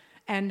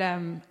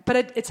 And but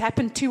it's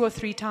happened 2 or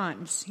 3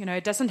 times.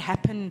 It doesn't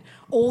happen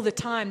all the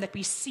time that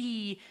we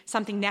see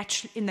something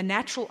in the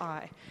natural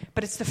eye.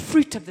 But it's the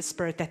fruit of the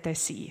Spirit that they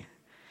see.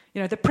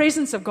 The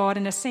presence of God,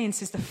 in a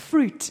sense, is the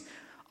fruit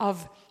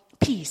of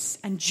peace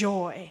and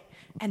joy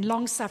and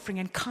long-suffering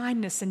and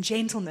kindness and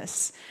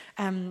gentleness.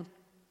 And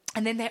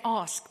then they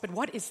ask, but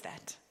what is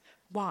that?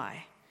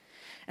 Why?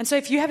 And so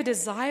if you have a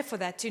desire for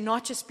that, to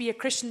not just be a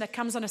Christian that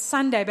comes on a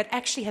Sunday, but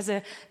actually has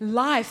a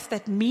life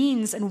that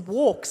means and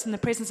walks in the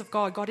presence of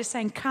God, God is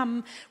saying,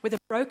 come with a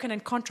broken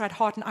and contrite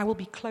heart and I will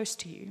be close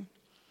to you.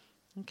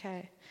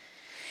 Okay.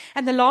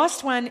 And the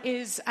last one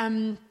is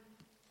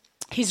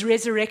His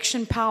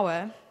resurrection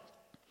power.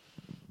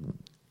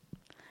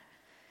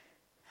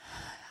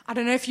 I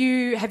don't know if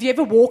have you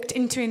ever walked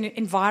into an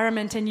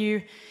environment and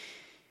you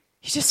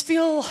just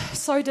feel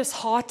so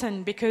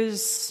disheartened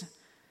because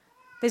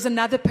there's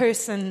another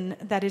person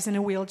that is in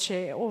a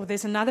wheelchair, or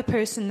there's another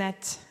person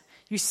that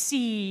you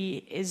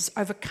see is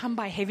overcome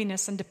by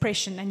heaviness and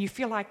depression, and you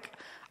feel like,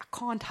 I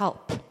can't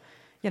help.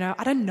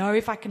 I don't know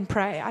if I can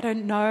pray. I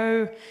don't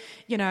know,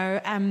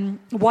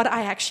 what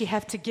I actually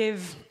have to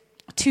give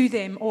to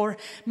them. Or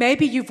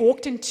maybe you've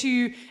walked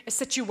into a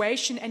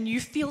situation and you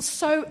feel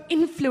so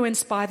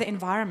influenced by the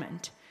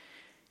environment.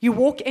 You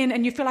walk in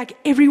and you feel like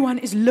everyone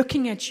is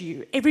looking at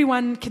you.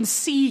 Everyone can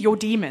see your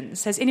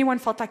demons. Has anyone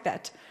felt like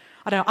that?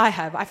 I don't know, I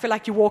have. I feel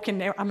like you walk in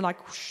there, I'm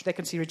like, whoosh, they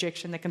can see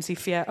rejection, they can see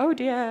fear. Oh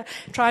dear,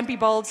 try and be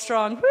bold,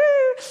 strong.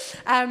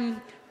 Woo!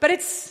 But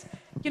it's,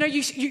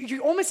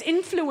 you're almost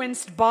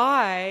influenced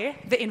by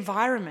the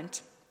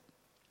environment.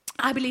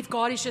 I believe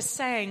God is just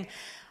saying,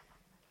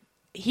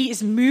 He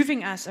is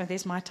moving us. Oh,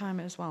 there's my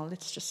timer as well.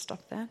 Let's just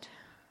stop that.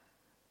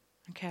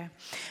 Okay.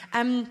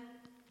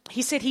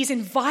 He said He's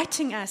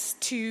inviting us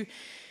to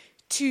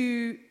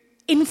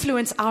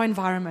influence our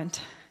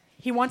environment.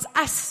 He wants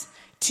us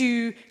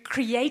to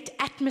create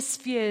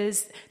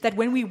atmospheres that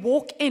when we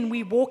walk in,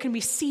 we walk and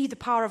we see the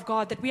power of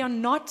God, that we are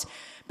not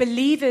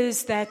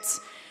believers that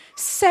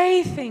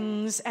say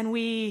things and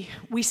we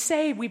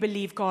say we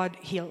believe God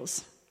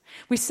heals.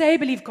 We say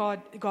believe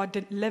God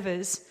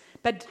delivers,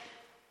 but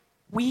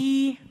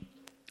we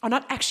are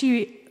not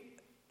actually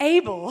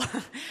able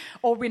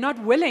or we're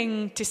not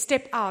willing to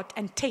step out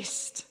and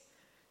test,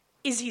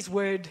 is His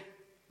word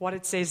what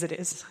it says it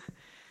is?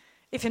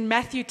 If in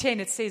Matthew 10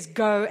 it says,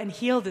 go and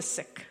heal the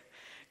sick,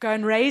 go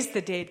and raise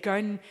the dead,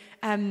 go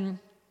and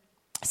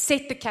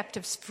set the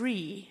captives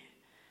free,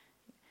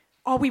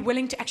 are we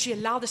willing to actually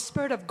allow the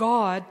Spirit of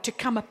God to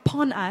come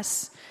upon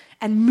us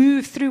and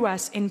move through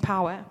us in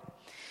power?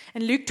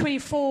 And Luke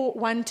 24,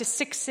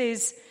 1-6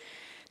 says,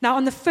 now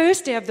on the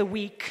first day of the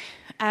week,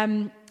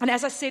 and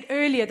as I said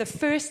earlier, the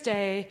first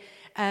day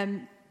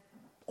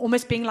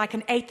almost being like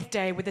an 8th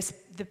day, with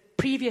the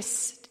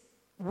previous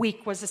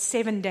week was a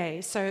 7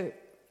 day. So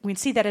we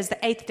see that as the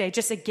 8th day,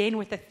 just again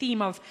with the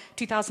theme of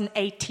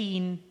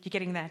 2018. You're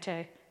getting that,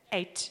 eh?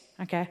 8.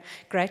 Okay,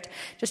 great.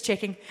 Just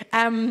checking.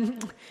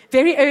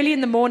 Very early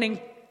in the morning,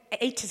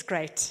 8 is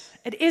great.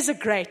 It is a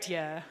great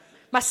year.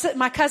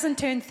 My cousin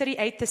turned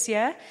 38 this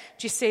year.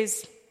 She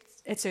says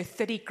it's her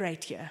 30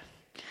 great year.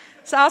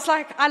 So I was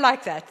like, I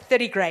like that.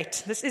 30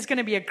 great. This is going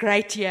to be a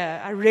great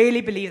year. I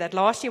really believe that.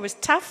 Last year was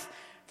tough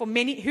for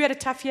many. Who had a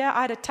tough year?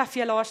 I had a tough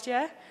year last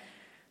year.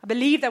 I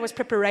believe that was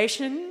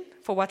preparation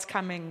for what's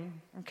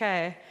coming.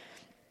 Okay.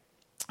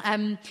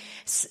 Now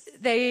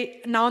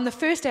on the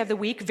first day of the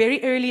week,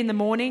 very early in the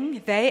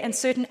morning, they and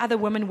certain other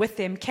women with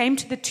them came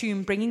to the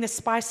tomb, bringing the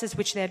spices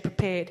which they had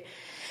prepared.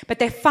 But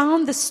they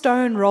found the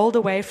stone rolled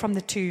away from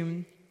the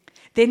tomb.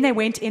 Then they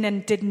went in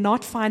and did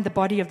not find the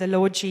body of the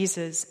Lord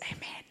Jesus.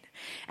 Amen.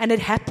 And it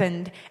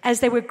happened, as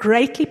they were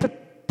greatly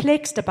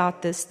perplexed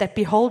about this, that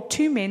behold,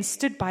 2 men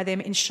stood by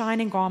them in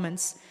shining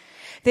garments.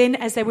 Then,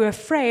 as they were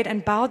afraid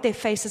and bowed their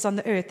faces on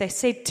the earth, they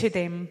said to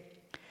them,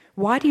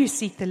 why do you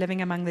seek the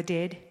living among the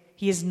dead?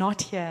 He is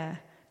not here,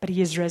 but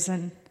He is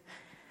risen.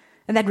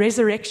 And that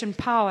resurrection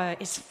power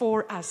is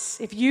for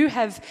us. If you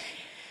have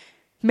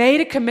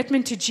made a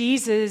commitment to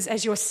Jesus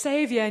as your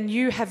Savior and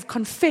you have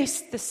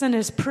confessed the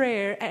sinner's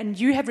prayer and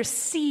you have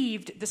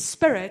received the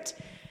Spirit,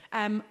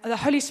 the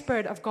Holy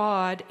Spirit of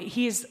God,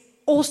 He is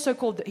also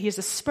called, He is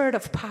a Spirit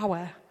of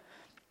power.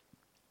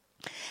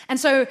 And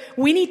so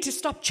we need to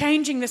stop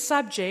changing the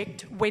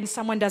subject when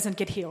someone doesn't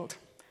get healed.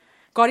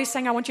 God is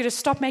saying, I want you to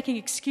stop making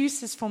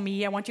excuses for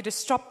me. I want you to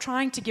stop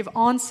trying to give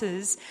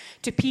answers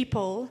to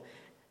people.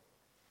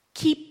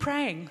 Keep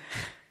praying.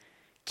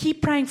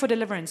 Keep praying for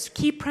deliverance.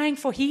 Keep praying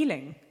for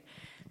healing.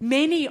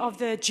 Many of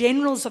the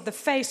generals of the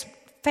faith,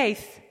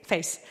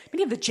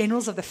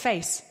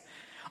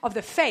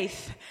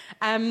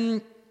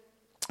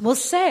 will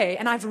say,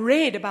 and I've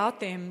read about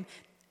them,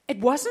 it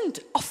wasn't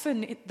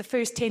often the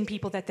first 10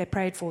 people that they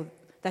prayed for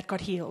that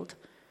got healed.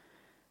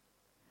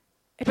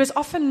 It was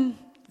often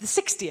the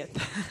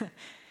 60th,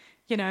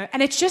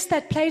 and it's just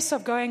that place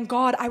of going,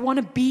 God, I want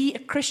to be a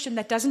Christian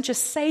that doesn't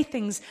just say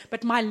things,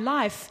 but my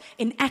life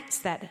enacts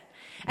that.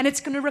 And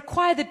it's going to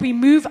require that we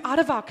move out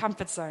of our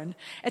comfort zone.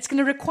 It's going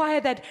to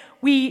require that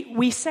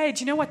we say,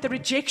 do you know what, the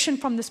rejection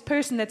from this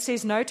person that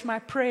says no to my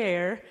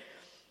prayer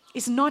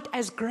is not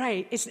as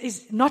great,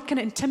 is not going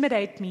to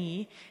intimidate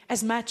me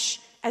as much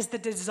as the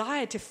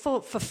desire to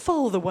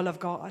fulfill the will of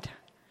God.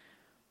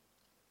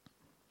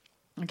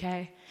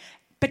 Okay?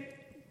 But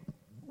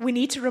we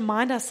need to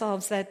remind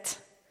ourselves that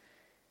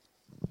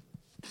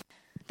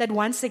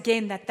once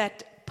again,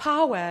 that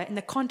power in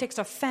the context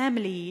of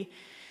family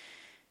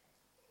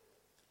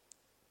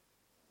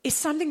is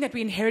something that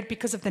we inherit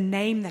because of the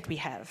name that we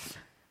have.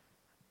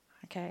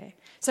 Okay?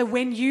 So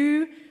when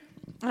you,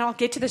 and I'll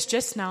get to this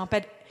just now,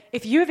 but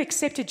if you have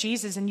accepted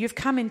Jesus and you've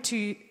come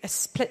into a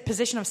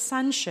position of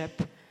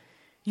sonship,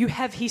 you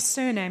have His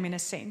surname in a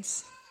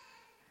sense.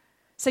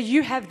 So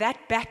you have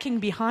that backing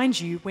behind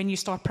you when you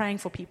start praying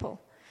for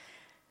people.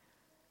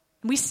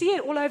 We see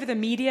it all over the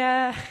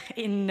media,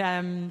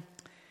 in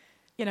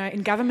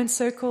government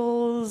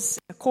circles,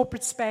 in the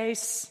corporate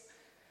space.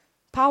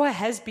 Power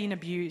has been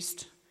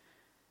abused.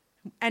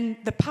 And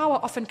the power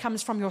often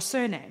comes from your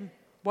surname.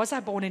 Was I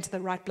born into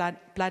the right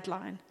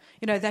bloodline?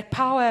 That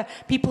power,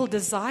 people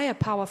desire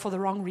power for the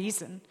wrong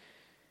reason.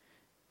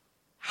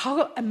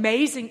 How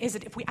amazing is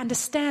it if we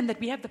understand that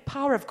we have the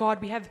power of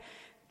God, we have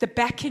the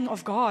backing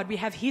of God, we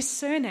have His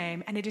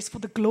surname, and it is for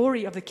the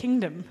glory of the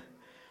kingdom.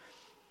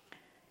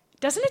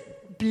 Doesn't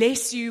it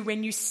bless you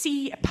when you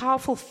see a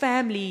powerful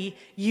family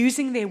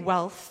using their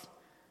wealth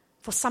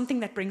for something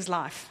that brings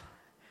life.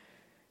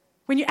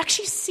 When you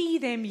actually see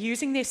them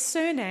using their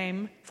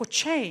surname for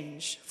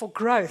change, for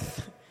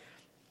growth.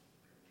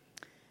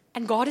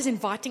 And God is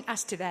inviting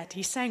us to that.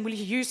 He's saying, will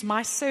you use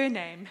my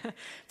surname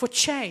for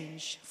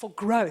change, for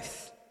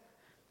growth?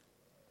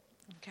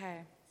 Okay.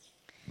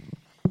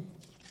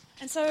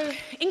 And so,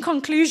 in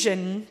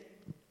conclusion,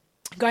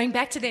 going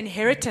back to the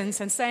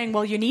inheritance and saying,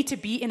 well, you need to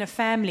be in a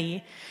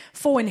family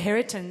for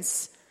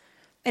inheritance.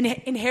 And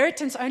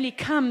inheritance only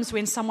comes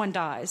when someone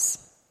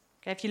dies.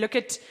 Okay, if you look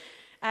at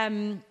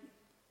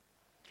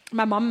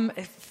my mom,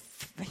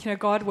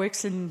 God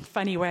works in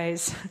funny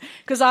ways.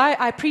 Because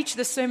I preached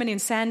this sermon in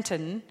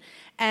Sandton,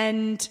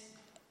 and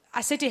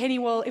I said to Henny,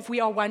 well, if we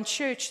are one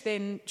church,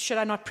 then should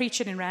I not preach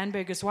it in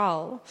Randburg as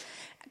well?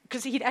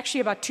 Because he'd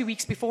actually about 2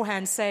 weeks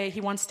beforehand say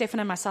he wants Stefan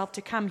and myself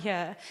to come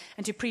here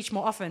and to preach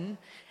more often.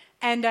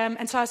 And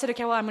so I said,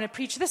 okay, well, I'm going to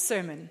preach this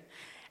sermon.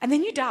 And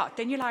then you doubt.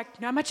 Then you're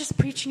like, no, am I just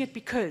preaching it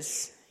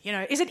because?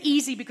 Is it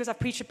easy because I've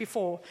preached it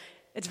before?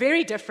 It's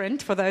very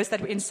different for those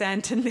that were in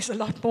Sandton. There's a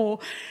lot more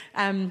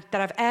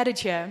that I've added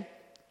here.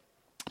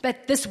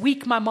 But this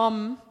week, my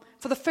mom,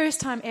 for the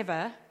first time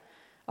ever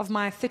of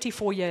my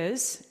 34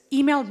 years,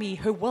 emailed me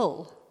her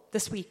will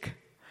this week.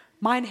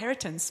 My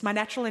inheritance, my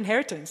natural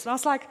inheritance. And I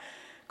was like,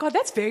 God,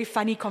 that's very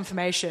funny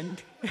confirmation.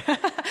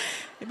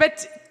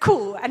 But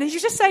cool. And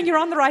she's just saying you're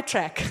on the right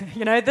track.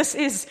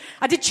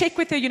 I did check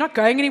with her. You're not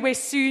going anywhere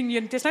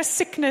soon. There's no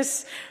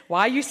sickness.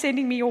 Why are you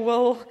sending me your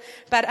will?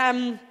 But,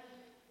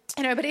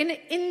 but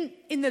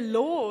in the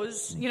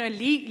laws,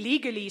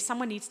 legally,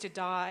 someone needs to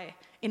die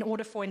in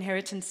order for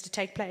inheritance to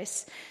take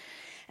place.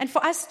 And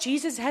for us,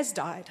 Jesus has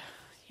died.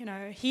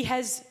 He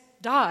has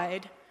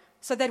died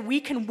so that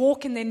we can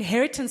walk in the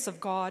inheritance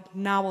of God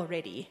now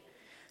already.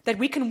 That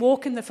we can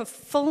walk in the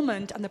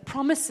fulfillment and the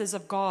promises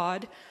of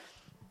God,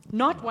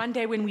 not one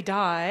day when we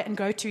die and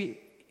go to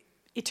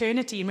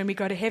eternity and when we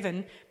go to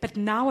heaven, but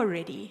now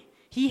already.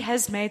 He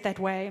has made that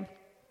way.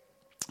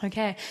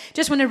 Okay,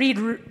 just want to read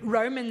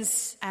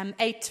Romans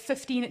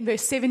 8:15,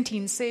 verse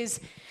 17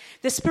 says,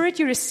 the Spirit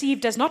you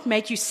receive does not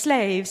make you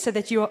slaves so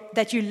that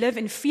you live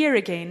in fear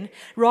again.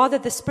 Rather,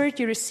 the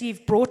Spirit you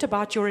receive brought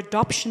about your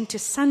adoption to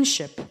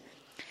sonship.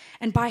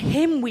 And by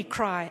Him we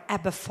cry,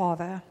 Abba,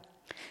 Father.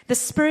 The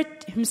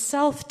Spirit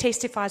Himself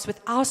testifies with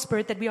our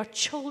spirit that we are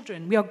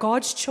children. We are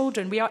God's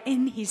children. We are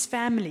in His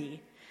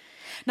family.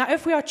 Now,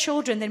 if we are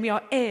children, then we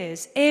are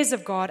heirs, heirs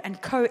of God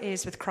and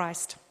co-heirs with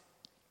Christ.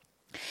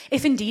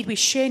 If indeed we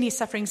share in His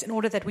sufferings in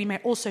order that we may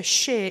also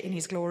share in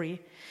His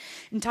glory.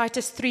 In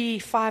Titus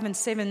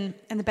 3:5-7,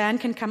 and the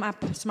band can come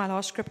up, it's my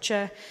last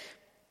scripture.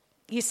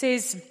 He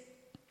says,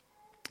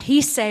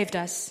 He saved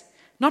us,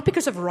 not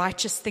because of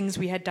righteous things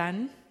we had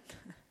done,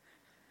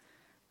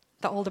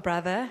 the older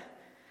brother,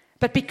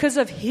 but because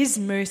of His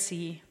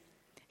mercy.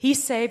 He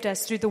saved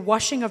us through the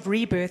washing of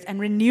rebirth and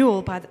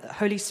renewal by the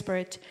Holy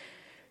Spirit,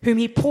 whom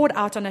He poured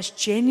out on us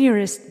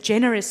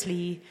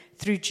generously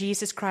through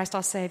Jesus Christ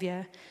our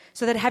Savior,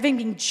 so that having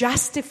been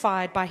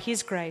justified by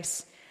His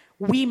grace,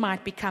 we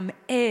might become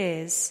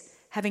heirs,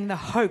 having the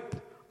hope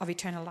of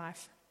eternal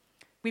life.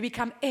 We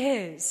become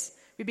heirs.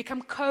 We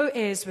become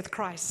co-heirs with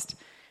Christ.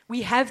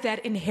 We have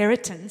that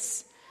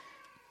inheritance.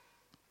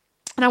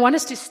 And I want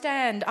us to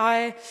stand.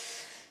 I've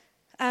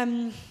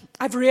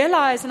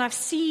realized and I've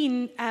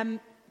seen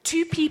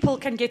two people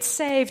can get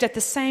saved at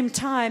the same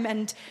time,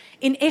 and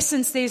in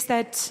essence, there's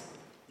that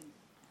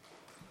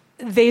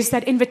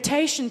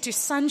invitation to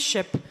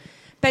sonship,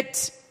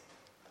 but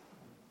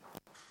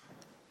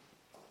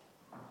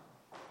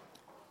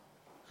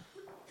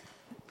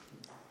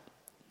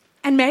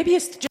and maybe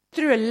it's just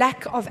through a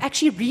lack of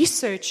actually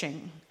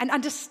researching and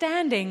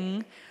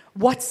understanding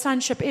what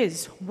sonship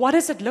is. What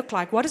does it look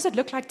like? What does it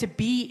look like to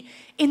be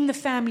in the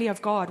family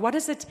of God? What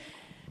is it?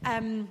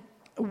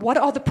 What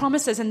are the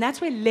promises? And that's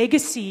where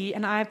legacy,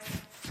 and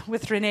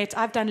with Renette,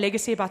 I've done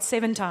legacy about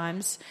 7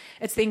 times.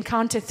 It's the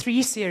Encounter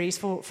 3 series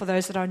for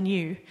those that are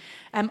new.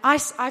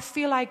 I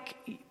feel like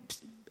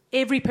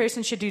every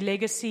person should do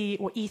legacy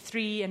or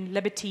E3 and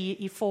Liberty,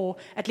 E4,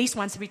 at least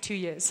once every 2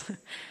 years.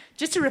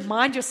 Just to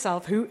remind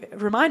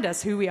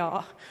us who we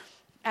are.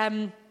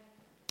 And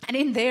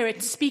in there,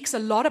 it speaks a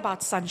lot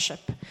about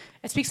sonship.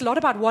 It speaks a lot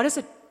about what does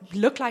it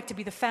look like to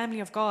be the family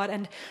of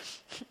God.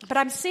 But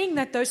I'm seeing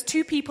that those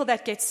two people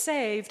that get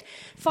saved,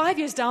 5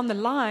 years down the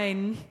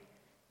line,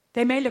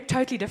 they may look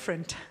totally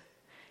different.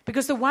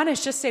 Because the one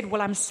has just said,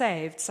 well, I'm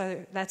saved,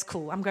 so that's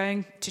cool. I'm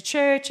going to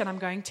church and I'm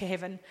going to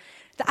heaven.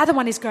 The other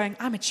one is going,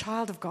 I'm a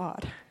child of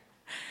God.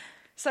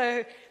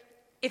 So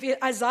if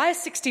Isaiah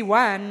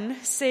 61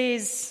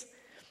 says,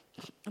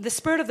 the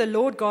Spirit of the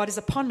Lord God is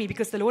upon me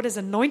because the Lord has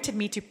anointed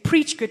me to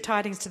preach good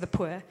tidings to the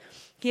poor.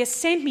 He has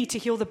sent me to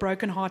heal the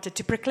brokenhearted,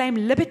 to proclaim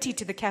liberty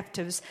to the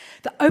captives,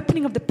 the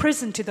opening of the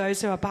prison to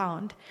those who are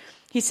bound.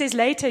 He says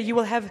later, you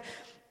will have,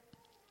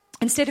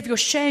 instead of your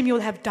shame, you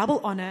will have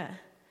double honor.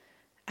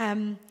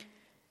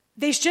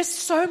 There's just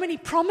so many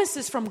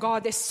promises from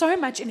God. There's so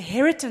much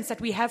inheritance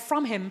that we have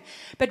from Him.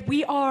 But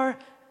we are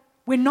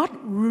we're not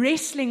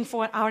wrestling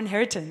for our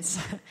inheritance.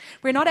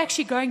 We're not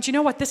actually going, do you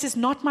know what, this is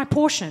not my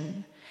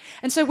portion.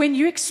 And so when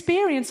you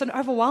experience an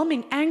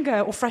overwhelming anger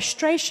or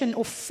frustration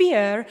or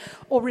fear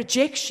or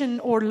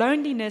rejection or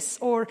loneliness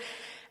or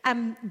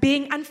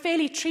being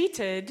unfairly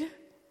treated,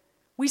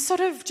 we sort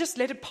of just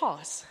let it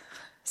pass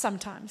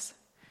sometimes.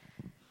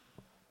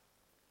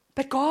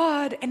 But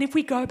God, and if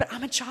we go, but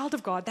I'm a child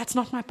of God, that's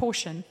not my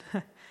portion.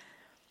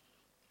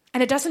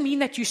 And it doesn't mean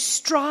that you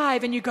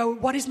strive and you go,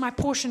 what is my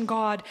portion,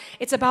 God?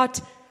 It's about,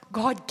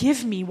 God,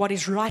 give me what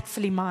is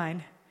rightfully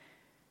mine.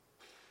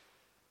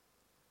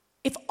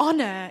 If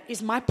honor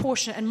is my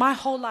portion, and my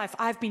whole life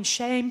I've been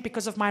shamed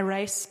because of my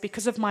race,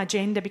 because of my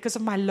gender, because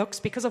of my looks,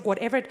 because of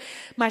whatever,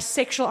 my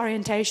sexual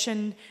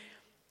orientation,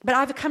 but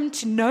I've come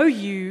to know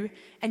you,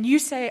 and you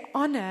say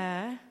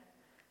honor,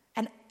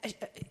 and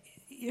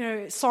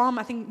Psalm,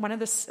 I think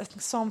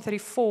Psalm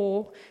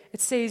 34,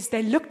 it says,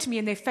 they look to me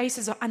and their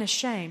faces are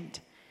unashamed.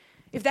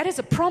 If that is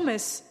a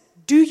promise,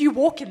 do you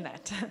walk in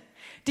that?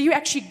 Do you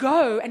actually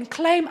go and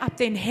claim up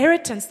the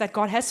inheritance that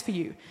God has for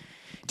you?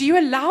 Do you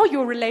allow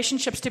your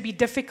relationships to be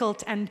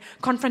difficult and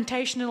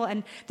confrontational?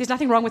 And there's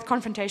nothing wrong with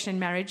confrontation in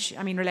marriage.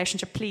 I mean,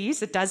 relationship,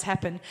 please, it does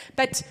happen.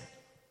 But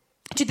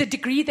to the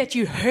degree that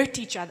you hurt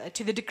each other,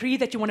 to the degree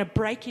that you want to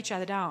break each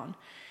other down?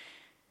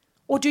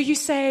 Or do you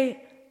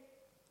say,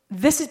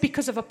 this is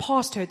because of a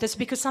past hurt, this is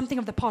because something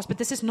of the past, but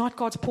this is not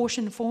God's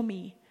portion for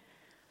me?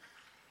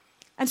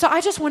 And so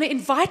I just want to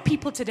invite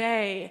people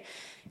today,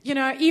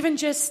 even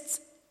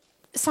just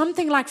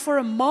something like for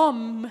a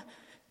mom,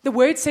 the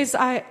word says,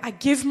 I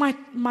give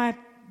my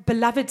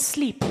beloved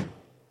sleep.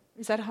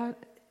 Is that how?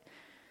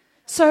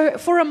 So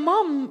for a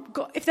mom,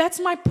 if that's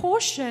my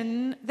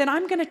portion, then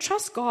I'm going to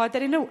trust God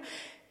that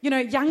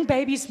young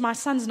babies, my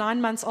son's 9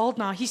 months old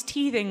now, he's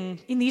teething.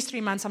 In these 3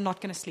 months, I'm not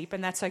going to sleep,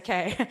 and that's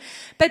okay.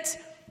 But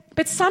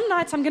some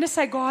nights I'm going to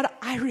say, God,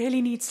 I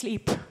really need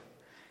sleep.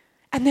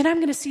 And then I'm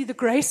going to see the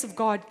grace of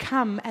God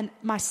come and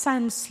my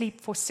son sleep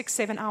for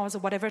 6-7 hours or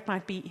whatever it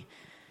might be.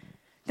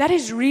 That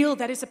is real.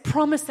 That is a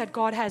promise that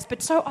God has.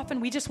 But so often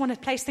we just want to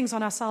place things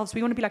on ourselves.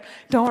 We want to be like,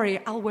 don't worry,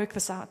 I'll work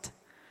this out.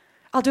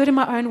 I'll do it in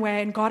my own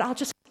way. And God,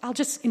 I'll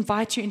just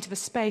invite you into the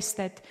space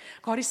that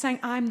God is saying,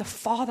 I'm the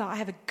Father. I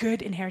have a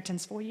good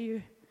inheritance for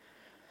you.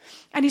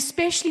 And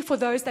especially for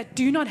those that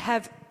do not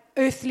have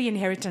earthly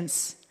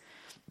inheritance.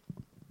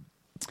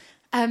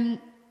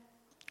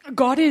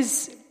 God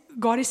is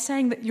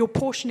saying that your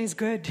portion is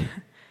good.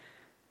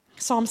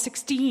 Psalm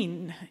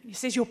 16, he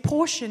says your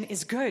portion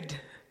is good.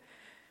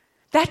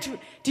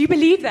 Do you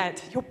believe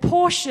that? Your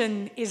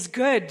portion is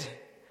good.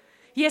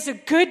 He has a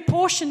good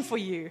portion for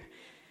you.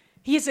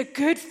 He is a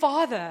good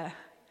Father.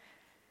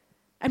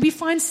 And we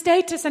find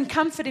status and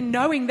comfort in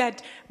knowing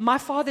that my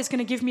Father is going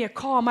to give me a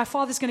car, my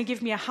Father is going to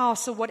give me a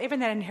house, or whatever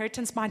that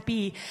inheritance might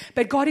be.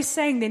 But God is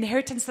saying the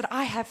inheritance that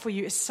I have for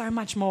you is so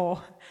much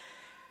more.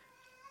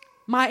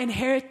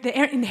 The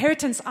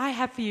inheritance I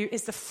have for you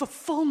is the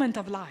fulfillment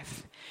of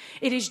life.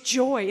 It is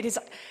joy. It is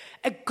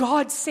a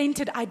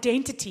God-centered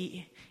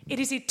identity. It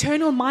is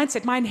eternal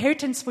mindset. My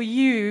inheritance for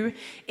you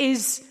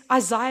is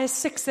Isaiah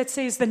 6 that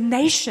says the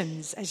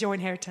nations as your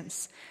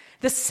inheritance.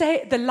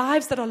 The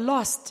lives that are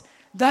lost,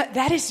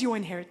 that is your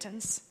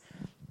inheritance.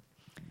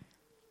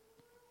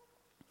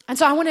 And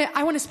so I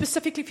want to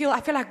specifically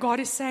I feel like God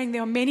is saying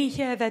there are many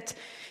here that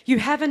you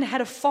haven't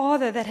had a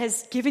father that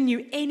has given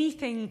you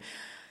anything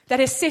that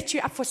has set you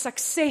up for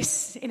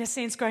success, in a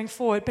sense, going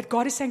forward. But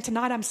God is saying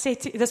tonight,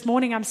 this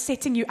morning, I'm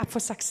setting you up for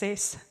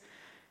success.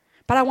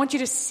 But I want you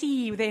to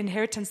see the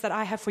inheritance that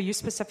I have for you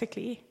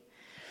specifically.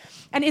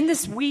 And in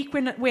this week,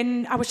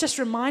 when I was just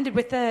reminded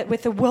with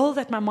the will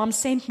that my mom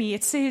sent me,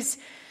 it says,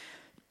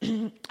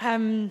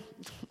 on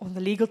the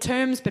legal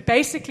terms, but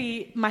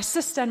basically my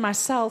sister and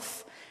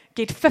myself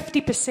get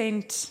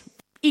 50%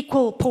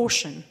 equal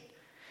portion.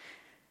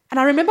 And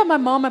I remember my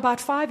mom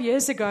about 5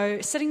 years ago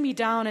sitting me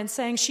down and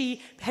saying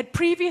she had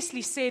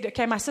previously said,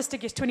 okay, my sister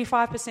gets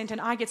 25% and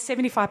I get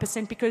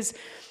 75% because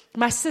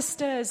my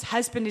sister's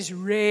husband is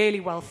really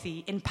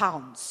wealthy in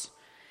pounds.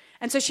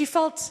 And so she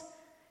felt,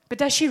 but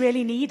does she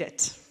really need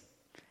it?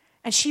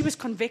 And she was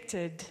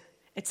convicted.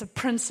 It's a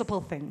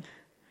principle thing.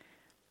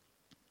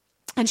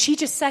 And she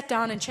just sat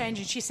down and changed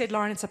and she said,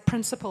 Lauren, it's a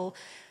principle.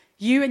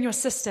 You and your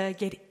sister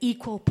get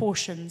equal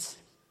portions.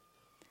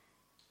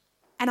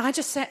 And I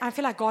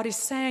feel like God is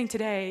saying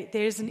today,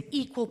 there's an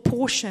equal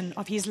portion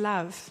of His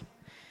love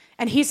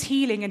and His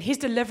healing and His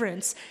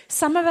deliverance.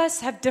 Some of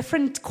us have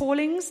different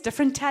callings,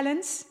 different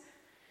talents.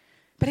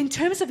 But in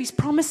terms of His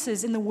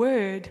promises in the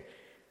Word,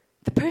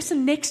 the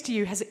person next to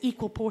you has an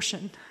equal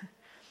portion.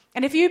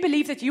 And if you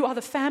believe that you are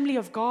the family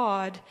of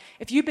God,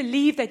 if you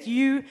believe that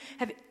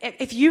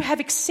if you have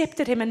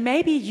accepted Him, and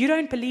maybe you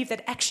don't believe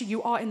that actually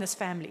you are in this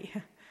family,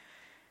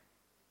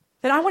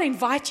 then I want to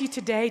invite you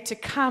today to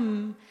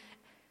come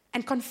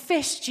and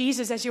confess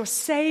Jesus as your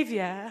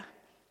Savior,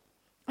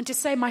 and to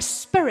say, my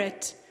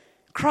spirit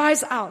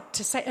cries out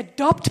to say,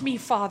 adopt me,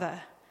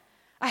 Father.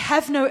 I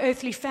have no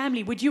earthly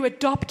family. Would you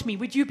adopt me?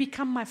 Would you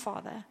become my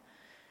Father?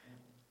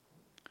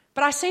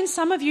 But I sense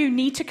some of you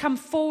need to come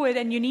forward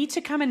and you need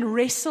to come and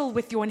wrestle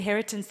with your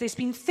inheritance. There's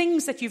been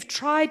things that you've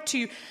tried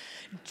to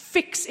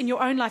fix in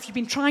your own life. You've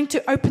been trying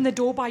to open the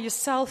door by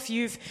yourself.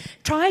 You've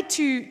tried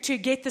to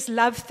get this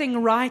love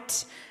thing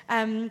right.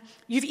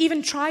 You've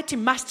even tried to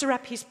muster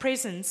up His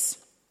presence.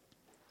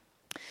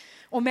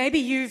 Or maybe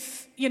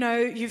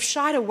you've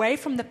shied away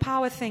from the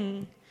power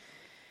thing.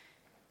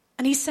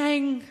 And He's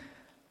saying,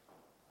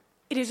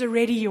 it is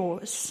already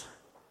yours.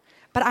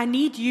 But I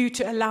need you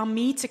to allow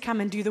me to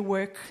come and do the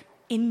work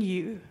in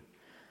you.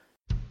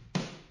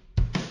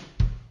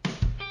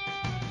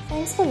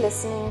 Thanks for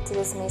listening to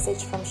this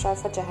message from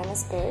Shofar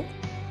Johannesburg.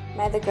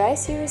 May the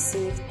grace you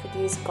received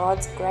produce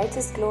God's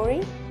greatest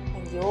glory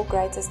and your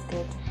greatest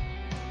good.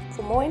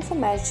 For more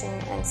information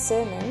and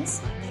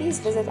sermons, please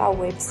visit our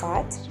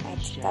website at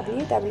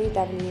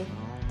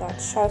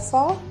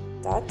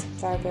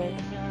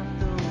www.shofar.joburg.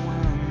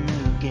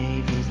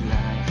 Gave His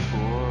life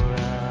for